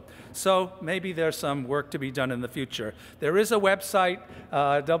so on. So maybe there's some work to be done in the future. There is a website,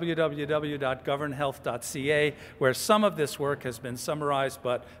 www.governhealth.ca, where some of this work has been summarized,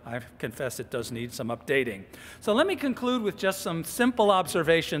 but I confess it does need some updating. So let me conclude with just some simple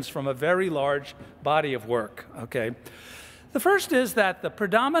observations from a very large body of work, okay? The first is that the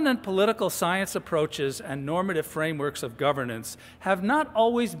predominant political science approaches and normative frameworks of governance have not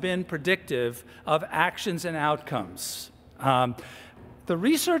always been predictive of actions and outcomes. The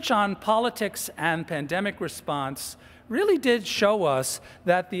research on politics and pandemic response really did show us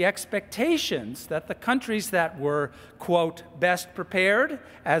that the expectations that the countries that were, quote, best prepared,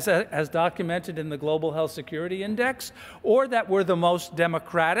 as documented in the Global Health Security Index, or that were the most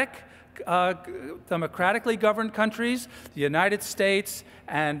democratically governed countries, the United States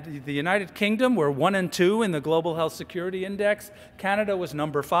and the United Kingdom were 1 and 2 in the Global Health Security Index. Canada was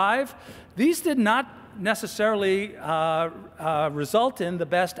number 5. These did not necessarily result in the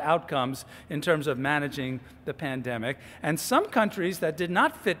best outcomes in terms of managing the pandemic. And some countries that did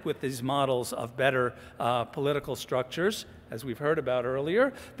not fit with these models of better political structures, as we've heard about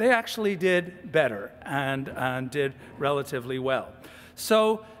earlier, they actually did better and did relatively well.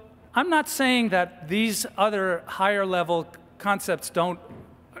 So I'm not saying that these other higher level concepts don't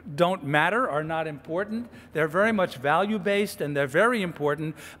matter, are not important. They're very much value-based and they're very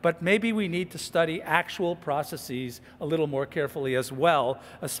important, but maybe we need to study actual processes a little more carefully as well,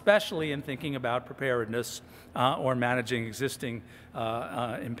 especially in thinking about preparedness or managing existing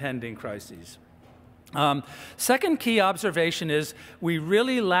impending crises. Second key observation is we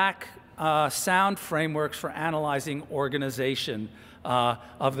really lack sound frameworks for analyzing organization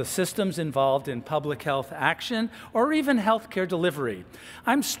of the systems involved in public health action or even healthcare delivery.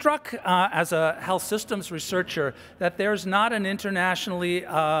 I'm struck as a health systems researcher that there's not an internationally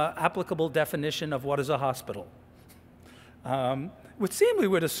applicable definition of what is a hospital. We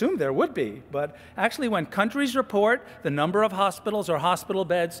would assume there would be, but actually when countries report the number of hospitals or hospital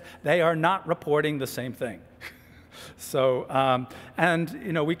beds, they are not reporting the same thing. So,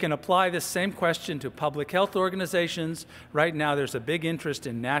 we can apply this same question to public health organizations. Right now, there's a big interest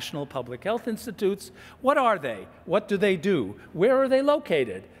in national public health institutes. What are they? What do they do? Where are they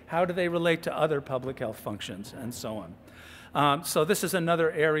located? How do they relate to other public health functions, and so on? So this is another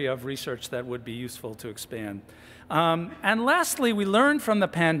area of research that would be useful to expand. And lastly, we learned from the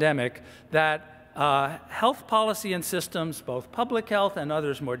pandemic that health policy and systems, both public health and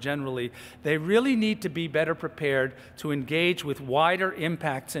others more generally, they really need to be better prepared to engage with wider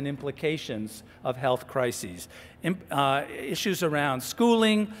impacts and implications of health crises. Issues around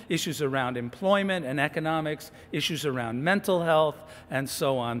schooling, issues around employment and economics, issues around mental health, and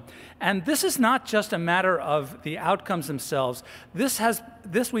so on. And this is not just a matter of the outcomes themselves. This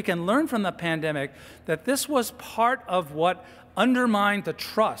we can learn from the pandemic that this was part of what undermined the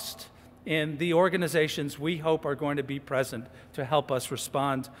trust in the organizations we hope are going to be present to help us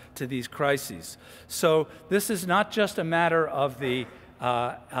respond to these crises. So this is not just a matter of the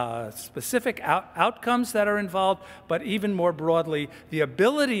specific outcomes that are involved, but even more broadly, the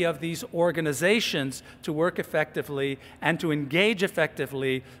ability of these organizations to work effectively and to engage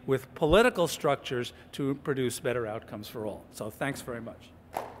effectively with political structures to produce better outcomes for all. So thanks very much.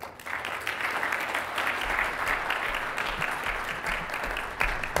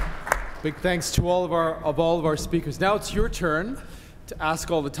 Big thanks to all of our speakers. Now it's your turn to ask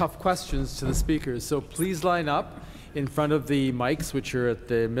all the tough questions to the speakers. So please line up in front of the mics, which are at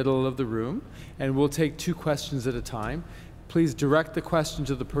the middle of the room, and we'll take 2 questions at a time. Please direct the question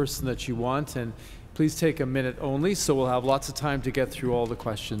to the person that you want, and please take a minute only, so we'll have lots of time to get through all the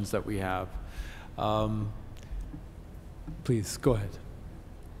questions that we have. Please, go ahead.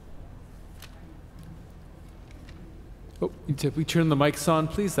 Oh, if we turn the mics on,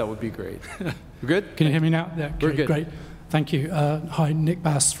 please, that would be great. We're good? Can you hear me now? Yeah, We're good. Great. Thank you. Hi, Nick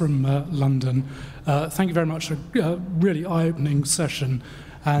Bass from London. Thank you very much. A really eye-opening session.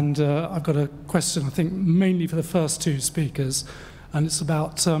 And I've got a question, I think, mainly for the first 2 speakers. And it's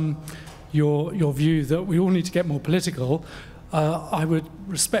about your view that we all need to get more political. I would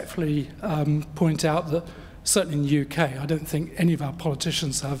respectfully point out that certainly in the UK, I don't think any of our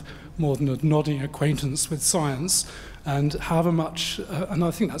politicians have more than a nodding acquaintance with science. And however much, and I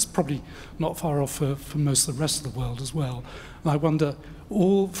think that's probably not far off for most of the rest of the world as well. And I wonder,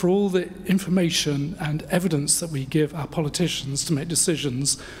 for all the information and evidence that we give our politicians to make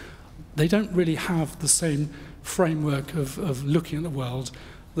decisions, they don't really have the same framework of looking at the world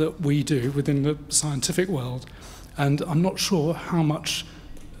that we do within the scientific world. And I'm not sure how much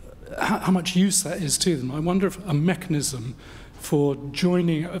use that is to them. I wonder if a mechanism for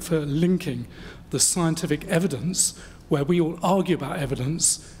linking the scientific evidence, where we all argue about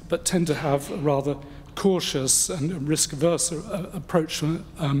evidence, but tend to have a rather cautious and risk-averse approach to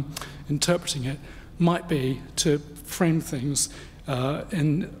interpreting it, might be to frame things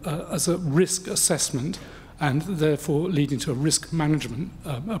as a risk assessment, and therefore leading to a risk management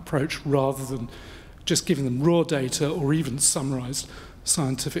approach rather than just giving them raw data or even summarized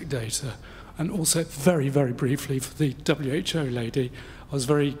scientific data. And also, very, very briefly, for the WHO lady, I was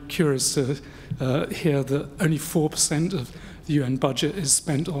very curious to hear that only 4% of the UN budget is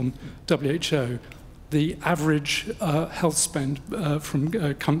spent on WHO. The average health spend from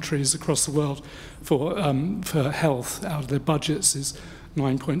countries across the world for health out of their budgets is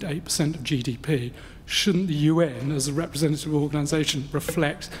 9.8% of GDP. Shouldn't the UN, as a representative organisation,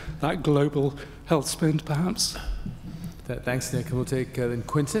 reflect that global health spend, perhaps? Thanks, Nick. We'll take then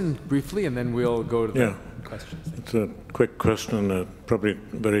Quinton briefly, and then we'll go to the questions. It's a quick question, probably a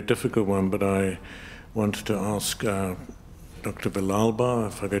very difficult one, but I wanted to ask Dr. Villalba,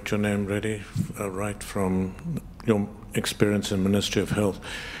 if I get your name right, from your experience in Ministry of Health.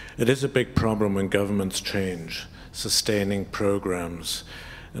 It is a big problem when governments change, sustaining programs.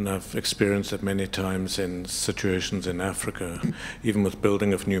 And I've experienced it many times in situations in Africa, even with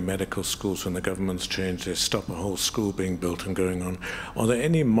building of new medical schools. When the governments change, they stop a whole school being built and going on. Are there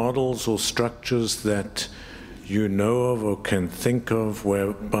any models or structures that you know of or can think of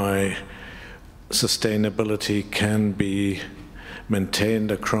whereby sustainability can be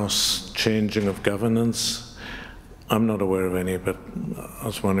maintained across changing of governance? I'm not aware of any, but I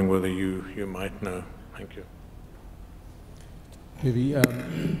was wondering whether you might know. Thank you. Maybe,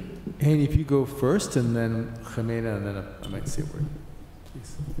 Haney, if you go first, and then Jimena, and then I might say a word.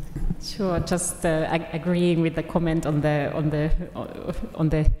 Please. Sure. Just agreeing with the comment on the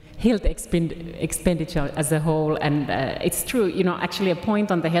health expenditure as a whole, and it's true. You know, actually, a point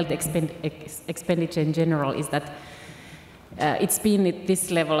on the health expenditure in general is that it's been at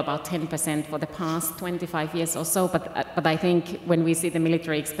this level about 10% for the past 25 years or so, but I think when we see the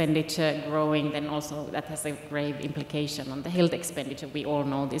military expenditure growing, then also that has a grave implication on the health expenditure. We all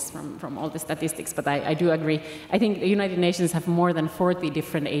know this from all the statistics, but I do agree. I think the United Nations have more than 40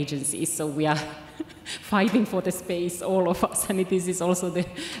 different agencies, so we are fighting for the space, all of us, and this is also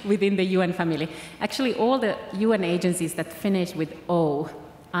within the UN family. Actually, all the UN agencies that finish with O,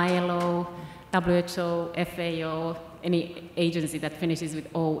 ILO, WHO, FAO, any agency that finishes with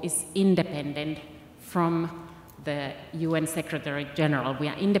O is independent from the UN Secretary General. We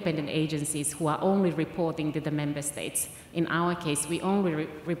are independent agencies who are only reporting to the member states. In our case, we only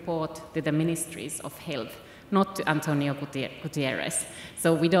report to the ministries of health, not to Antonio Gutierrez.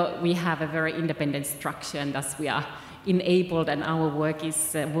 So we have a very independent structure, and thus we are enabled, and our work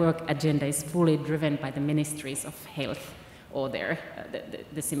agenda is fully driven by the ministries of health, or the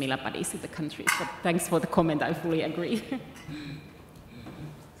similar bodies in the countries. But thanks for the comment, I fully agree.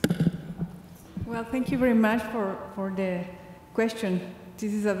 Well, thank you very much for the question.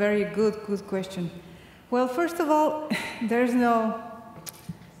 This is a very good question. Well, first of all, there's no,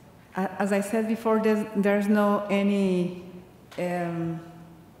 as I said before, there's no any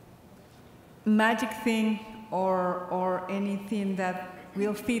magic thing or anything that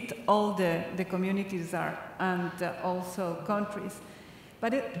will fit all the communities and also countries.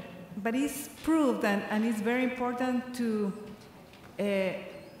 But it's proved, and it's very important to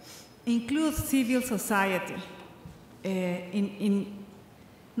include civil society in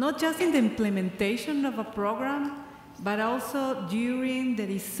not just in the implementation of a program, but also during the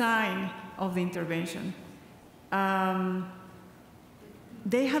design of the intervention.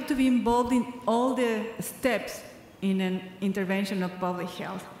 They have to be involved in all the steps in an intervention of public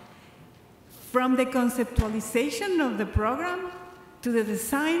health. From the conceptualization of the program to the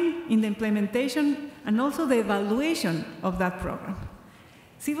design, in the implementation, and also the evaluation of that program.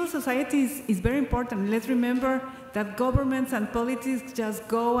 Civil society is very important. Let's remember that governments and politics just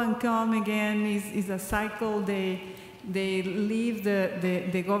go and come again. Is a cycle. They leave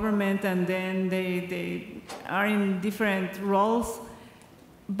the government, and then they are in different roles.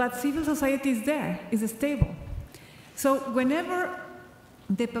 But civil society is there, is stable. So whenever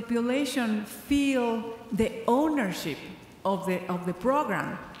the population feel the ownership of the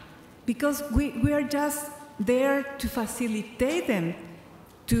program, because we are just there to facilitate them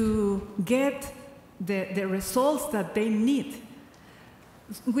to get the results that they need.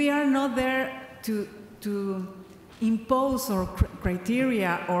 We are not there to impose or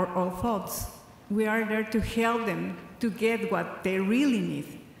criteria or thoughts. We are there to help them to get what they really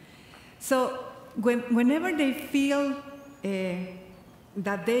need. So whenever they feel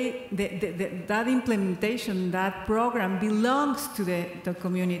that that implementation, that program belongs to the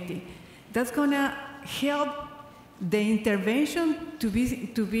community, that's going to help the intervention to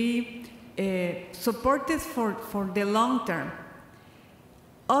be supported for the long term.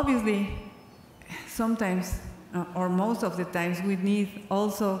 Obviously, sometimes or most of the times, we need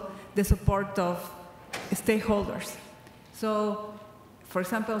also the support of stakeholders. So, for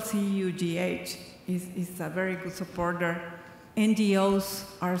example, CUGH is a very good supporter. NGOs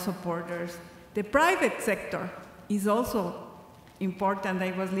are supporters. The private sector is also important.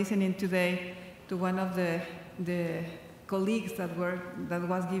 I was listening today to one of the colleagues that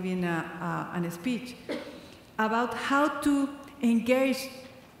was giving a speech about how to engage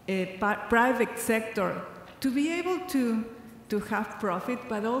a private sector to be able to have profit,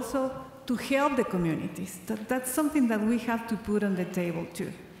 but also to help the communities. That's something that we have to put on the table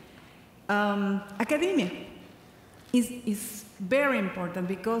too. Academia is very important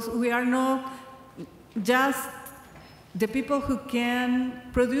because we are not just the people who can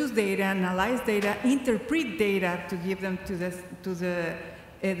produce data, analyze data, interpret data to give them to the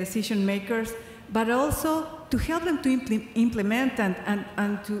decision makers, but also to help them to implement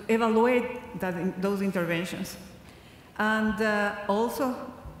and to evaluate those interventions. And also,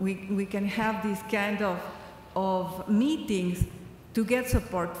 we can have these kind of meetings to get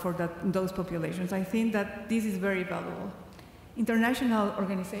support for those populations. I think that this is very valuable. International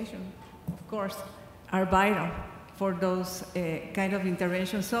organizations, of course, are vital for those kind of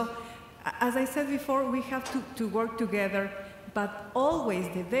interventions. So, as I said before, we have to work together, but always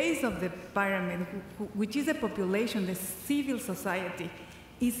the base of the pyramid, which is the population, the civil society,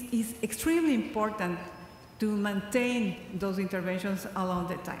 is extremely important to maintain those interventions along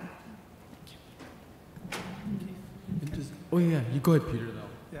the time. Oh yeah, you go ahead, Peter, though.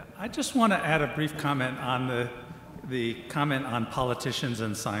 Yeah, I just want to add a brief comment on the comment on politicians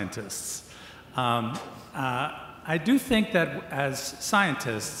and scientists. I do think that as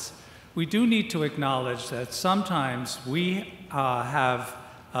scientists, we do need to acknowledge that sometimes we have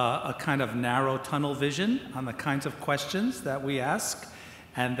a kind of narrow tunnel vision on the kinds of questions that we ask,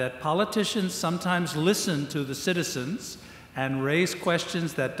 and that politicians sometimes listen to the citizens and raise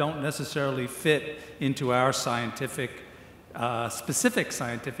questions that don't necessarily fit into our specific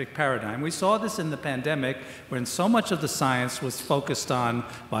scientific paradigm. We saw this in the pandemic when so much of the science was focused on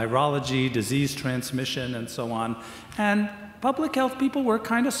virology, disease transmission, and so on. And public health people were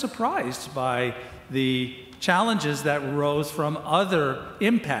kind of surprised by the challenges that arose from other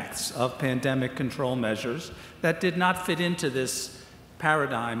impacts of pandemic control measures that did not fit into this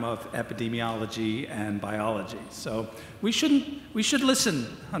paradigm of epidemiology and biology. So we should listen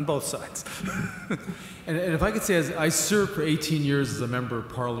on both sides. And if I could say, I served for 18 years as a member of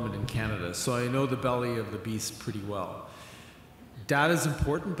Parliament in Canada, so I know the belly of the beast pretty well. Data is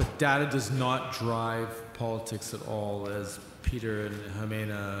important, but data does not drive politics at all, as Peter and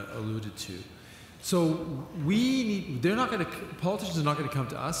Jimena alluded to. So politicians are not going to come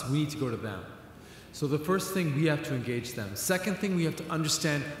to us, we need to go to them. So the first thing, we have to engage them. Second thing, we have to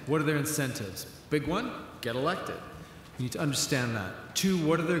understand what are their incentives. Big one, get elected. We need to understand that. Two,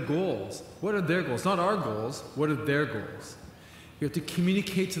 what are their goals? What are their goals? Not our goals, what are their goals? You have to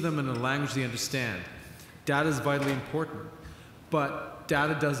communicate to them in a language they understand. Data is vitally important, but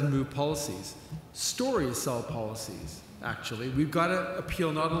data doesn't move policies. Stories sell policies, actually. We've got to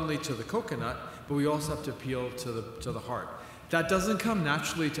appeal not only to the coconut, but we also have to appeal to the heart. That doesn't come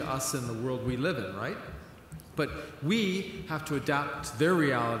naturally to us in the world we live in, right? But we have to adapt to their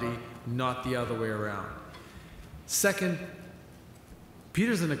reality, not the other way around. Second,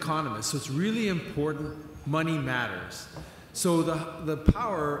 Peter's an economist, so it's really important money matters. So the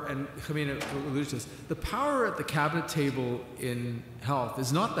power, and Jimena alluded to this, the power at the cabinet table in health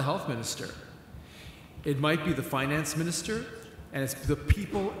is not the health minister. It might be the finance minister, and it's the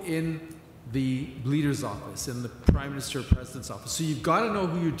people in the leader's office, in the prime minister or president's office. So you've got to know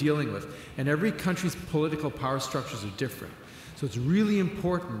who you're dealing with, and every country's political power structures are different. So it's really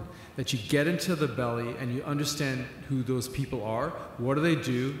important that you get into the belly and you understand who those people are, what do they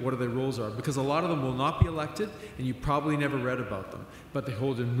do, what their roles are, because a lot of them will not be elected, and you probably never read about them, but they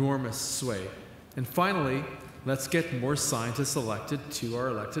hold enormous sway. And finally, let's get more scientists elected to our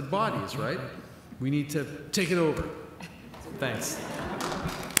elected bodies, right? We need to take it over. Thanks.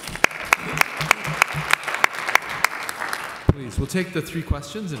 Please, we'll take the 3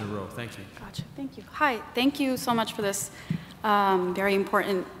 questions in a row. Thank you. Gotcha. Thank you. Hi. Thank you so much for this very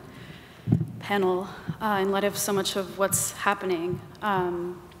important panel in light of so much of what's happening.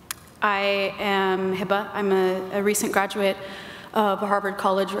 I am Hiba. I'm a recent graduate of Harvard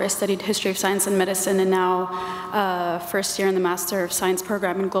College, where I studied history of science and medicine, and now first year in the Master of Science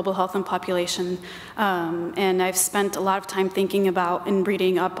program in Global Health and Population. And I've spent a lot of time thinking about and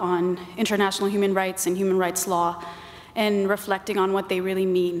reading up on international human rights and human rights law, and reflecting on what they really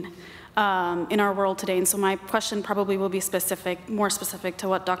mean. in our world today. And so my question probably will be more specific to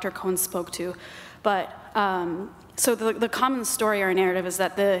what Dr. Cohn spoke to. But so the common story or narrative is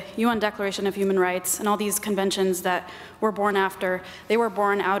that the UN Declaration of Human Rights and all these conventions that were born after, they were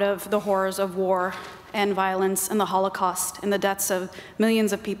born out of the horrors of war and violence and the Holocaust and the deaths of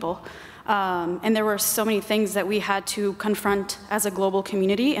millions of people. And there were so many things that we had to confront as a global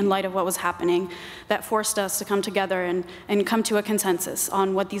community in light of what was happening that forced us to come together and come to a consensus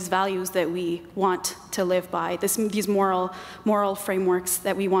on what these values that we want to live by, these moral frameworks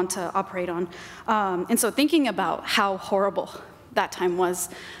that we want to operate on. And so thinking about how horrible that time was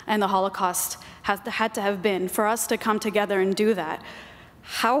and the Holocaust had to have been for us to come together and do that,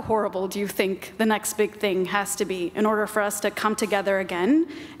 how horrible do you think the next big thing has to be in order for us to come together again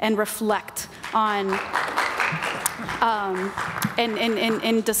and reflect on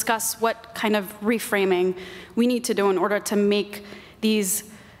and discuss what kind of reframing we need to do in order to make these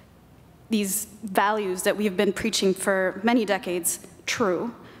values that we've been preaching for many decades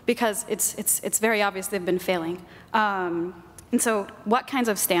true? Because it's very obvious they've been failing. And so what kinds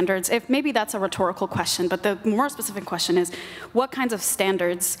of standards, if maybe that's a rhetorical question, but the more specific question is, what kinds of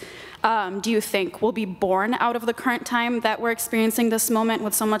standards do you think will be born out of the current time that we're experiencing this moment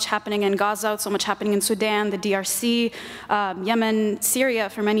with so much happening in Gaza, so much happening in Sudan, the DRC, Yemen, Syria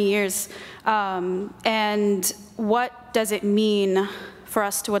for many years? And what does it mean for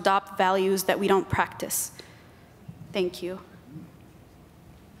us to adopt values that we don't practice? Thank you.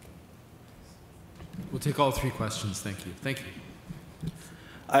 We'll take all three questions. Thank you. Thank you.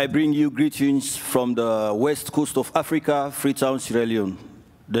 I bring you greetings from the west coast of Africa, Freetown, Sierra Leone.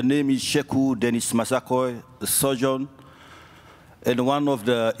 The name is Sheku Dennis Masakoy, a surgeon, and one of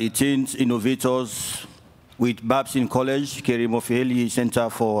the 18th innovators with Babson College, Kerimofeheli Center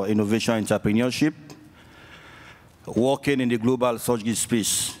for Innovation and Entrepreneurship, working in the global CUGH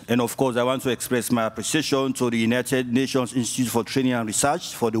space. And of course, I want to express my appreciation to the United Nations Institute for Training and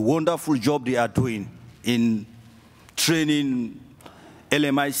Research for the wonderful job they are doing in training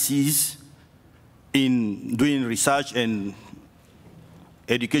LMICs in doing research and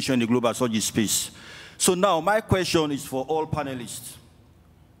education in the global CUGH space. So now my question is for all panelists.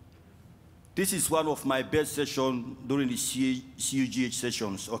 This is one of my best sessions during the CUGH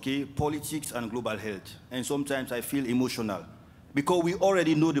sessions, okay? Politics and global health. And sometimes I feel emotional because we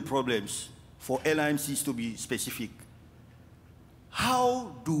already know the problems for LMICs to be specific.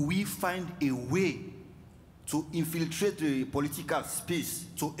 How do we find a way to infiltrate the political space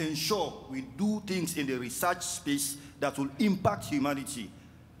to ensure we do things in the research space that will impact humanity,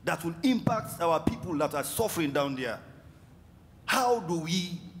 that will impact our people that are suffering down there? How do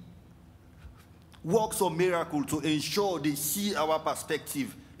we work some miracle to ensure they see our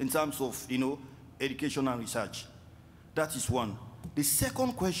perspective in terms of, education and research? That is one. The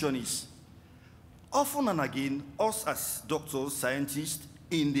second question is, often and again, us as doctors, scientists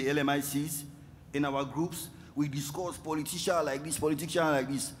in the LMICs, in our groups, we discuss politicians like this, politicians like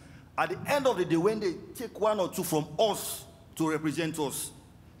this. At the end of the day, when they take one or two from us to represent us,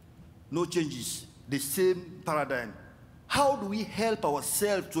 no changes, the same paradigm. How do we help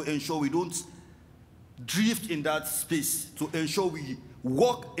ourselves to ensure we don't drift in that space, to ensure we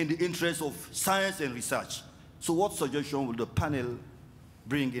work in the interest of science and research? So what suggestion will the panel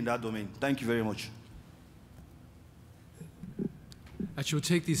bring in that domain? Thank you very much. Actually, we'll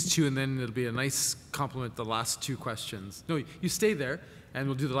take these two, and then it'll be a nice complement to the last two questions. No, you stay there, and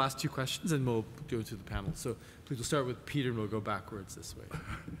we'll do the last two questions, and we'll go to the panel. So please, we'll start with Peter, and we'll go backwards this way.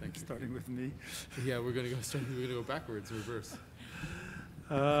 Thanks. Starting with me? Yeah, we're going to go backwards, reverse.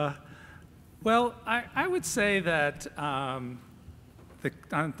 Well, I would say that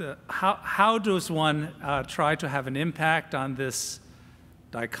how does one try to have an impact on this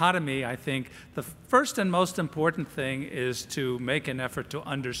dichotomy? I think the first and most important thing is to make an effort to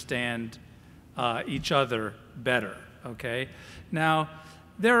understand each other better, okay? Now,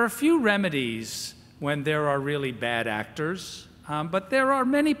 there are a few remedies when there are really bad actors, but there are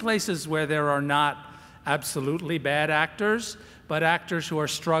many places where there are not absolutely bad actors, but actors who are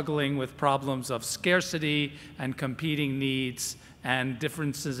struggling with problems of scarcity and competing needs and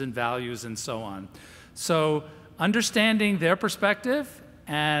differences in values and so on. So understanding their perspective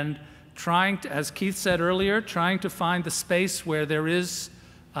and trying to, as Keith said earlier, trying to find the space where there is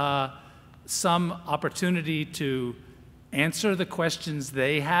some opportunity to answer the questions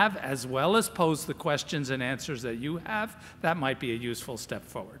they have as well as pose the questions and answers that you have, that might be a useful step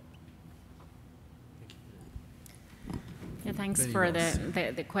forward. Yeah, thanks for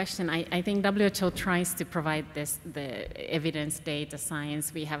the question. I think WHO tries to provide the evidence, data,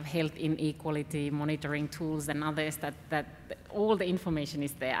 science. We have health inequality monitoring tools and others that all the information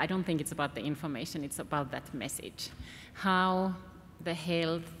is there. I don't think it's about the information, it's about that message. How the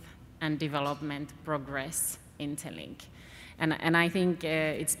health and development progress interlink. And I think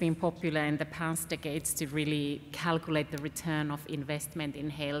it's been popular in the past decades to really calculate the return of investment in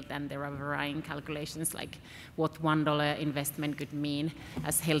health, and there are varying calculations like what $1 investment could mean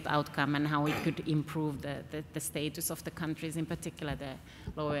as health outcome and how it could improve the status of the countries, in particular the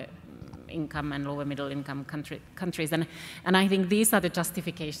lower income and lower middle income countries. And I think these are the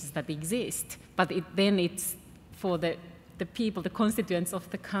justifications that exist, but then it's for the people, the constituents of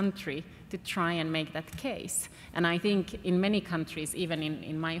the country, to try and make that case. And I think in many countries, even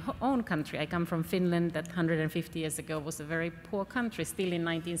in my own country, I come from Finland, that 150 years ago was a very poor country. Still in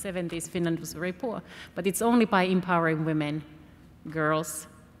 1970s, Finland was very poor. But it's only by empowering women, girls,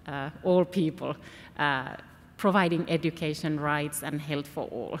 all people, providing education, rights, and health for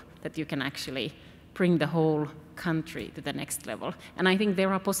all, that you can actually bring the whole country to the next level. And I think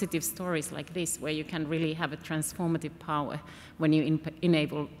there are positive stories like this, where you can really have a transformative power when you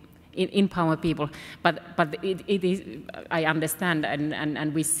empower people. But it is, I understand,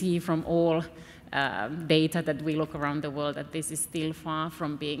 and we see from all data that we look around the world that this is still far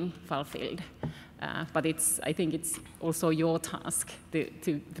from being fulfilled. But I think it's also your task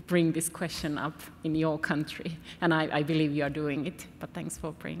to bring this question up in your country. And I believe you are doing it, but thanks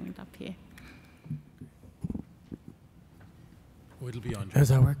for bringing it up here. Oh, it'll be on. Is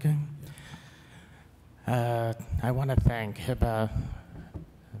that working? I want to thank Hiba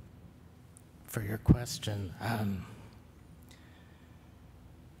for your question.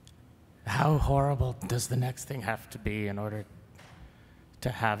 How horrible does the next thing have to be in order to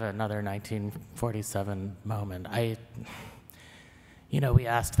have another 1947 moment? We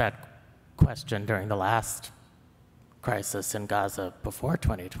asked that question during the last crisis in Gaza before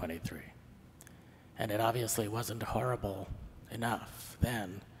 2023. And it obviously wasn't horrible enough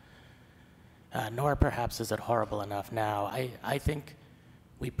then, nor perhaps is it horrible enough now. I think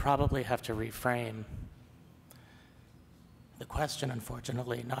we probably have to reframe the question,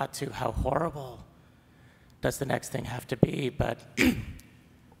 unfortunately, not to how horrible does the next thing have to be, but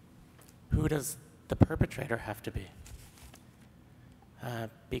who does the perpetrator have to be?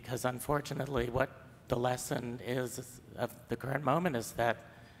 Because unfortunately, what the lesson is of the current moment is that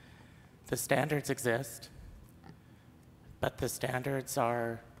the standards exist, but the standards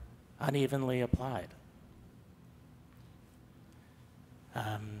are unevenly applied.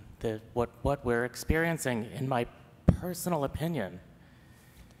 What we're experiencing, in my personal opinion,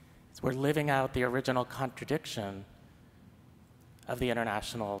 is we're living out the original contradiction of the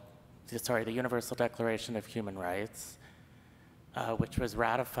Universal Declaration of Human Rights, which was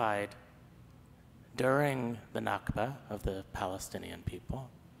ratified during the Nakba of the Palestinian people.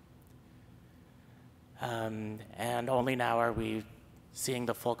 And only now are we seeing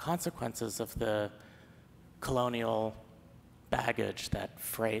the full consequences of the colonial baggage that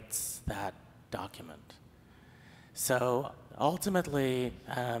freights that document. So ultimately,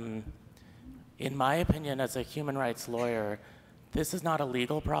 in my opinion, as a human rights lawyer, this is not a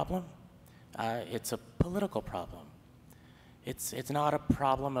legal problem. It's a political problem. It's not a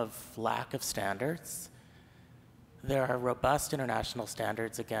problem of lack of standards. There are robust international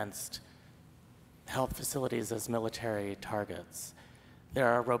standards against health facilities as military targets. There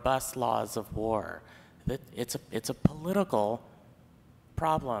are robust laws of war. It's a political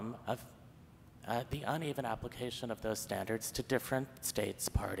problem of the uneven application of those standards to different states,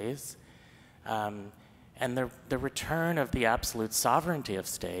 parties, and the return of the absolute sovereignty of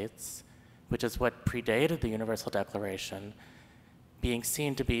states, which is what predated the Universal Declaration, being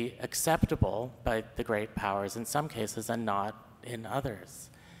seen to be acceptable by the great powers in some cases and not in others.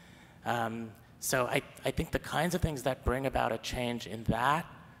 So I think the kinds of things that bring about a change in that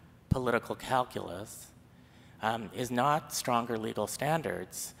political calculus is not stronger legal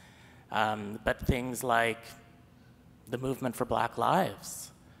standards, but things like the movement for Black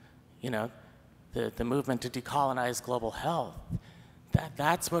lives, the movement to decolonize global health.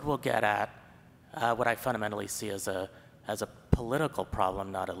 That's what we'll get at what I fundamentally see as a political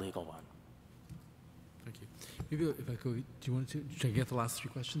problem, not a legal one. Thank you. Maybe if I could, should I get the last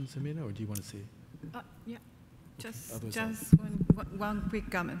three questions, Amina, or do you want to say? Yeah, just one quick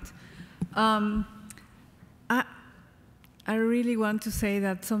comment. I really want to say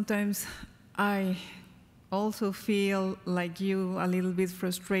that sometimes I also feel like you, a little bit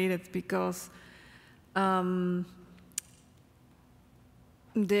frustrated because the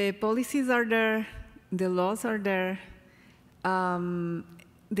policies are there, the laws are there, the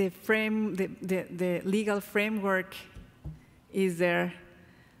legal framework is there,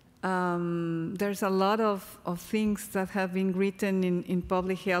 There's a lot of things that have been written in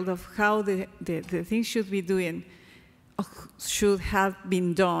public health of how the things should be doing, should have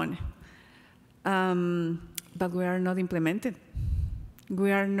been done. But we are not implemented.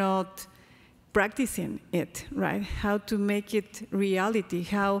 We are not practicing it, right? How to make it reality,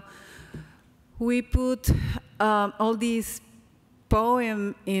 how we put all these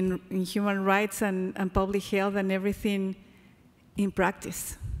poems in human rights and public health and everything in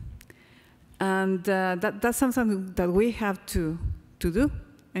practice. And that's something that we have to do.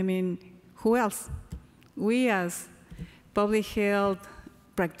 I mean, who else? We as public health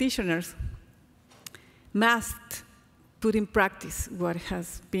practitioners must put in practice what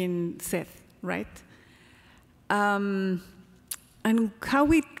has been said, right? And how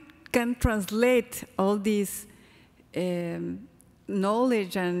we can translate all this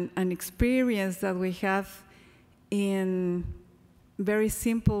knowledge and experience that we have in very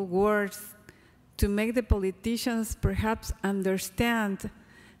simple words to make the politicians perhaps understand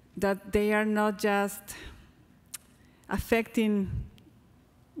that they are not just affecting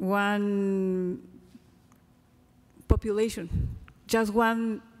one population, just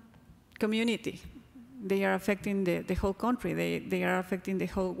one community. They are affecting the whole country. They are affecting the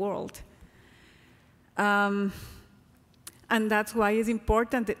whole world. And that's why it's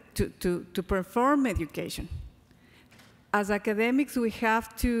important to perform education. As academics, we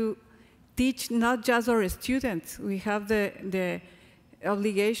have to teach not just our students. We have the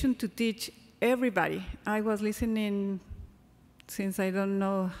obligation to teach everybody. I was listening, since I don't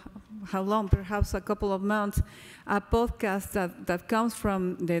know how long, perhaps a couple of months, a podcast that comes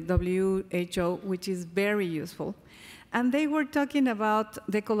from the WHO, which is very useful. And they were talking about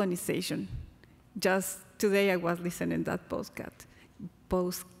decolonization. Just today I was listening to that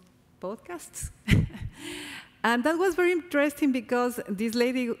podcasts. And that was very interesting because this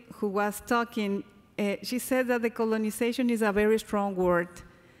lady who was talking, she said that decolonization is a very strong word,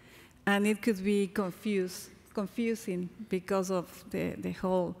 and it could be confusing because of the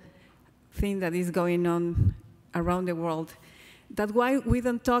whole thing that is going on around the world. That's why we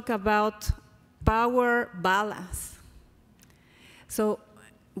don't talk about power balance. So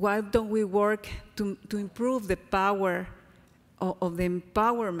why don't we work to improve the power of the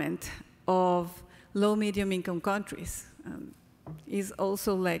empowerment of low, medium income countries? Is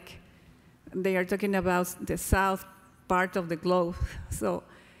also like they are talking about the south part of the globe. So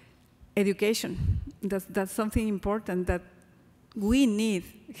education, that's something important that we need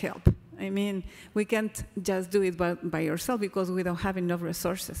help. I mean, we can't just do it by ourselves because we don't have enough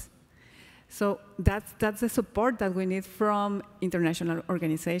resources. So that's the support that we need from international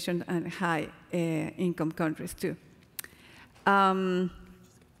organizations and high income countries too.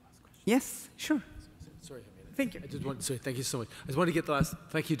 Yes, sure. Sorry, Jamila. Thank you. I just want to say thank you so much. I just want to get the last,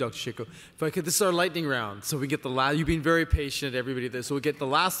 thank you, Dr. Chico. If I could, this is our lightning round. So we get the last, you've been very patient, everybody there. So we get the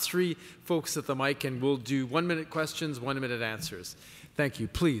last three folks at the mic and we'll do 1 minute questions, 1 minute answers. Thank you,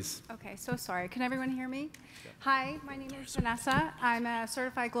 please. Okay, so sorry. Can everyone hear me? Yeah. Hi, my name is Vanessa. I'm a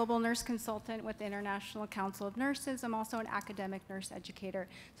certified global nurse consultant with the International Council of Nurses. I'm also an academic nurse educator.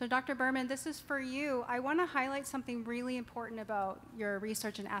 So Dr. Berman, this is for you. I want to highlight something really important about your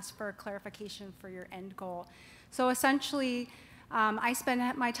research and ask for clarification for your end goal. So essentially, I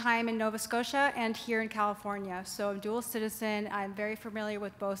spend my time in Nova Scotia and here in California. So I'm dual citizen. I'm very familiar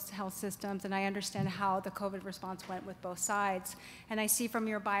with both health systems, and I understand how the COVID response went with both sides. And I see from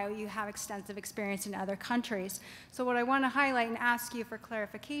your bio you have extensive experience in other countries. So what I want to highlight and ask you for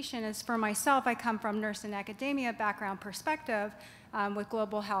clarification is, for myself, I come from nurse and academia background perspective with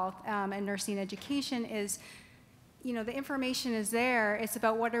global health and nursing education is, you know, the information is there. It's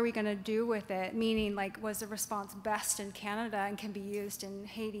about what are we going to do with it, meaning like, was the response best in Canada and can be used in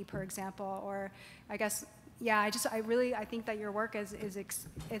Haiti, for example, or I guess, yeah, I think that your work is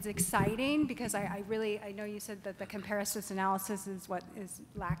exciting because I know you said that the comparison analysis is what is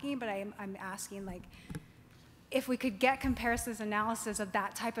lacking, but I'm asking, like, if we could get comparison analysis of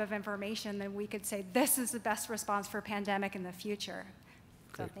that type of information, then we could say this is the best response for pandemic in the future.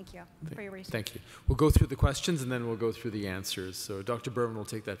 So thank you for your research. Thank you. We'll go through the questions and then we'll go through the answers. So Dr. Berman will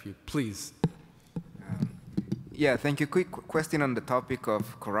take that for you. Please. Yeah, thank you. Quick question on the topic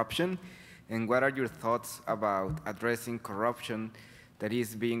of corruption. And what are your thoughts about addressing corruption that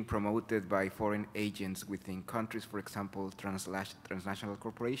is being promoted by foreign agents within countries, for example, transnational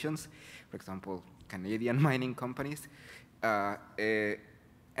corporations, for example, Canadian mining companies,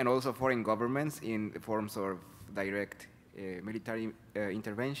 and also foreign governments in the forms of direct military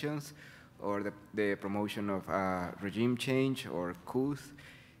interventions or the promotion of regime change or coups.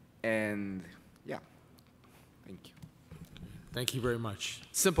 And yeah, thank you. Thank you very much.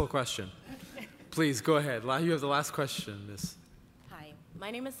 Simple question. Please go ahead. You have the last question, Miss. Hi,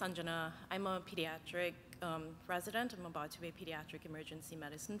 my name is Sanjana. I'm a pediatric resident. I'm about to be a pediatric emergency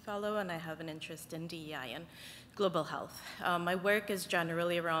medicine fellow, and I have an interest in DEI and global health. My work is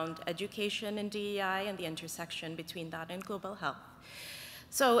generally around education in DEI and the intersection between that and global health.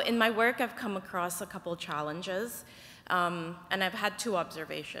 So in my work, I've come across a couple challenges, and I've had two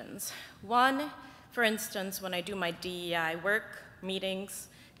observations. One, for instance, when I do my DEI work, meetings,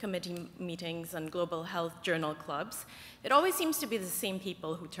 committee meetings, and global health journal clubs, it always seems to be the same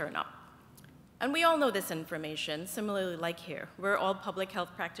people who turn up. And we all know this information, similarly like here. We're all public health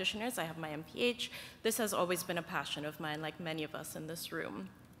practitioners. I have my MPH. This has always been a passion of mine, like many of us in this room.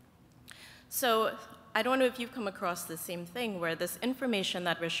 So I don't know if you've come across the same thing, where this information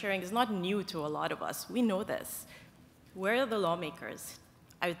that we're sharing is not new to a lot of us. We know this. Where are the lawmakers?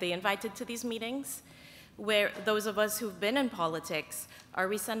 Are they invited to these meetings? Where those of us who've been in politics, are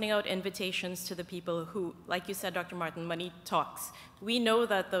we sending out invitations to the people who, like you said, Dr. Martin, money talks? We know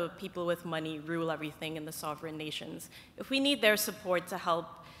that the people with money rule everything in the sovereign nations. If we need their support to help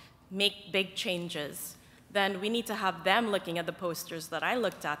make big changes, then we need to have them looking at the posters that I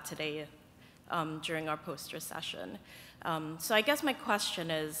looked at today during our poster session. So I guess my question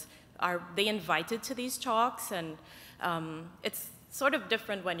is, are they invited to these talks? And it's sort of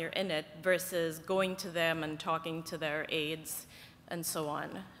different when you're in it versus going to them and talking to their aides and so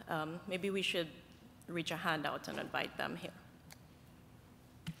on. Maybe we should reach a hand out and invite them here.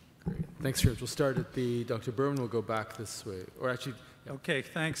 Great. Thanks, Rich. We'll start at the Dr. Berman. We'll go back this way. Or actually, yeah. Okay,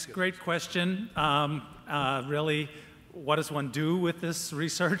 thanks. Great question. Really, what does one do with this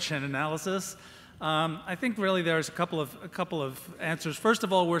research and analysis? I think really there's a couple of answers. First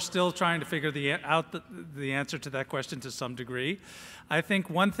of all, we're still trying to figure out the answer to that question to some degree. I think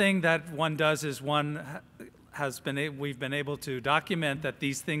one thing that one does is we've been able to document that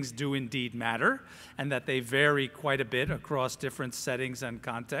these things do indeed matter and that they vary quite a bit across different settings and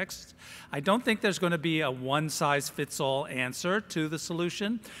contexts. I don't think there's going to be a one-size-fits-all answer to the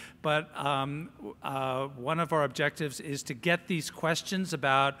solution, but one of our objectives is to get these questions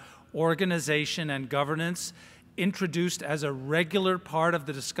about organization and governance introduced as a regular part of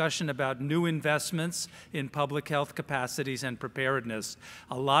the discussion about new investments in public health capacities and preparedness.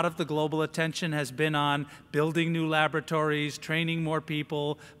 A lot of the global attention has been on building new laboratories, training more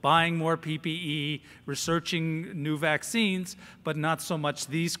people, buying more PPE, researching new vaccines, but not so much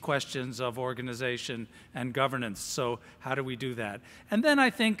these questions of organization and governance. So how do we do that? And then I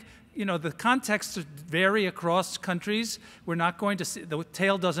think, you know, the contexts vary across countries. We're not going to see, the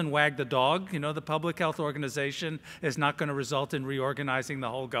tail doesn't wag the dog. You know, the public health organization is not going to result in reorganizing the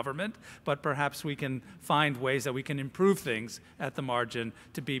whole government, but perhaps we can find ways that we can improve things at the margin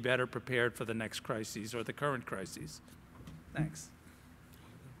to be better prepared for the next crises or the current crises. Thanks.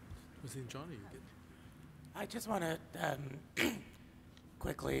 Johnny, you good? I just want to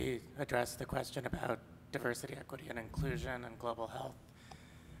quickly address the question about diversity, equity, and inclusion and global health.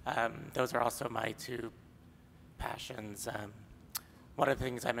 Those are also my two passions. One of the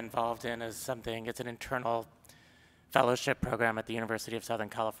things I'm involved in is it's an internal fellowship program at the University of Southern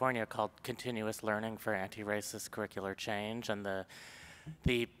California called Continuous Learning for Anti-Racist Curricular Change. And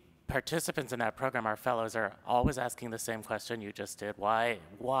the participants in that program, our fellows, are always asking the same question you just did. Why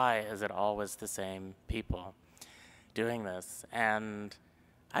is it always the same people doing this? And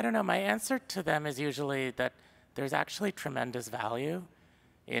I don't know, my answer to them is usually that there's actually tremendous value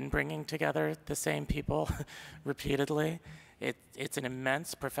in bringing together the same people repeatedly. It's an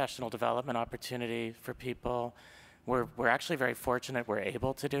immense professional development opportunity for people. We're actually very fortunate we're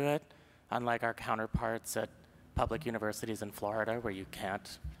able to do it, unlike our counterparts at public universities in Florida, where you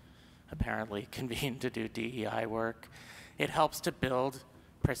can't apparently convene to do DEI work. It helps to build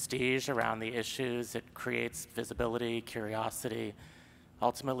prestige around the issues. It creates visibility, curiosity,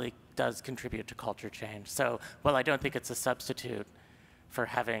 ultimately does contribute to culture change. So, while I don't think it's a substitute for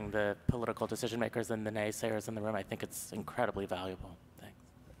having the political decision makers and the naysayers in the room, I think it's incredibly valuable. Thanks.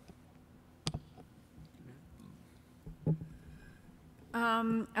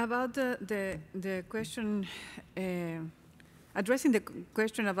 About the question, addressing the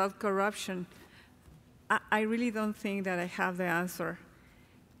question about corruption, I really don't think that I have the answer.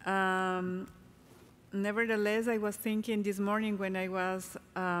 Nevertheless, I was thinking this morning when I was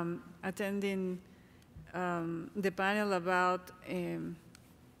attending the panel about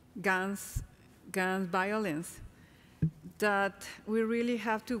guns violence, that we really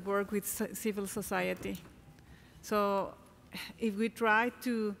have to work with civil society. So if we try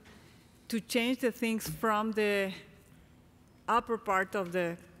to change the things from the upper part of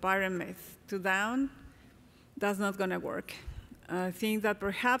the pyramid to down, that's not going to work. I think that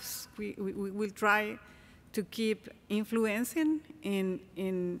perhaps we will try to keep influencing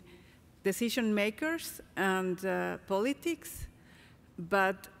in decision makers and politics,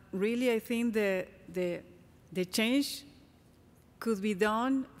 but really I think the change could be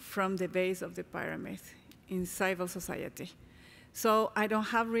done from the base of the pyramid in civil society. So I don't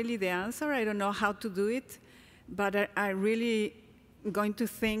have really the answer. I don't know how to do it, but I really going to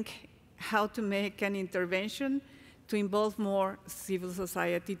think how to make an intervention to involve more civil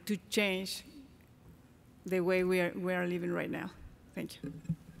society to change the way we are living right now. Thank you.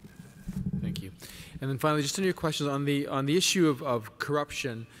 Thank you. And then finally, just on your questions on the issue of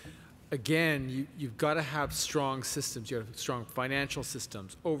corruption, again, you've got to have strong systems. You have strong financial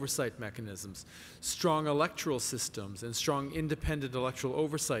systems, oversight mechanisms, strong electoral systems, and strong independent electoral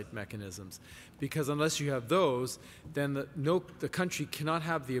oversight mechanisms. Because unless you have those, then the country cannot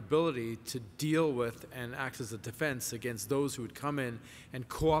have the ability to deal with and act as a defense against those who would come in and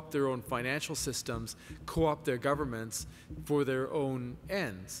co-opt their own financial systems, co-opt their governments for their own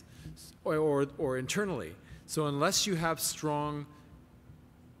ends, or internally. So unless you have strong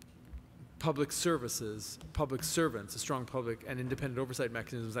public services, public servants, a strong public and independent oversight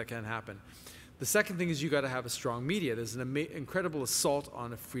mechanisms, that can't happen. The second thing is you got to have a strong media. There's an incredible assault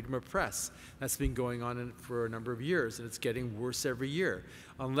on a freedom of press that's been going on for a number of years, and it's getting worse every year.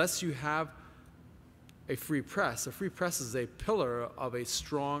 Unless you have a free press is a pillar of a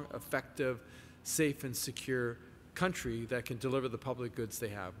strong, effective, safe, and secure country that can deliver the public goods they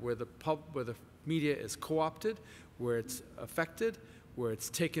have. Where the media is co-opted, where it's affected, where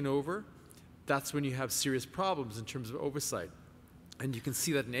it's taken over, that's when you have serious problems in terms of oversight. And you can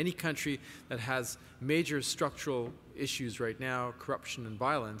see that in any country that has major structural issues right now, corruption and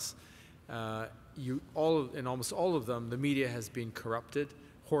violence, in almost all of them, the media has been corrupted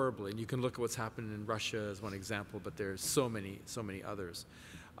horribly. And you can look at what's happened in Russia as one example, but there's so many others.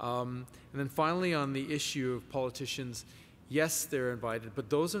 And then finally, on the issue of politicians, yes, they're invited, but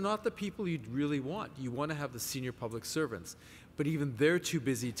those are not the people you'd really want. You want to have the senior public servants. But even they're too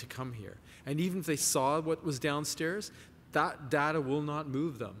busy to come here. And even if they saw what was downstairs, that data will not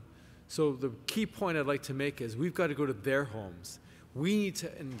move them. So the key point I'd like to make is we've got to go to their homes. We need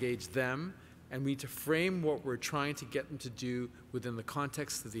to engage them, and we need to frame what we're trying to get them to do within the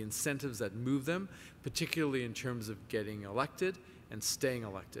context of the incentives that move them, particularly in terms of getting elected and staying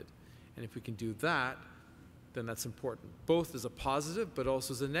elected. And if we can do that, then that's important, both as a positive but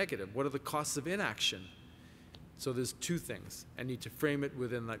also as a negative. What are the costs of inaction? So there's two things. I need to frame it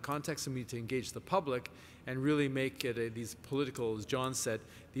within that context, and we need to engage the public and really make it these political, as John said,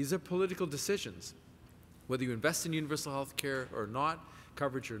 these are political decisions. Whether you invest in universal health care or not,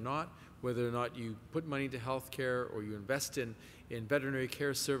 coverage or not, whether or not you put money into health care or you invest in veterinary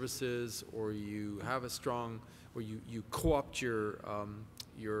care services, or you have a strong, or you co-opt your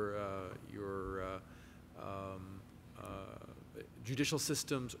judicial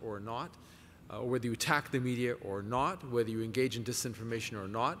systems or not, or whether you attack the media or not, whether you engage in disinformation or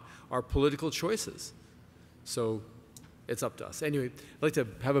not, are political choices. So it's up to us. Anyway, I'd like to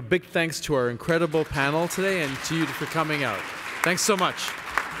have a big thanks to our incredible panel today and to you for coming out. Thanks so much.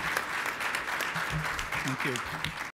 Thank you.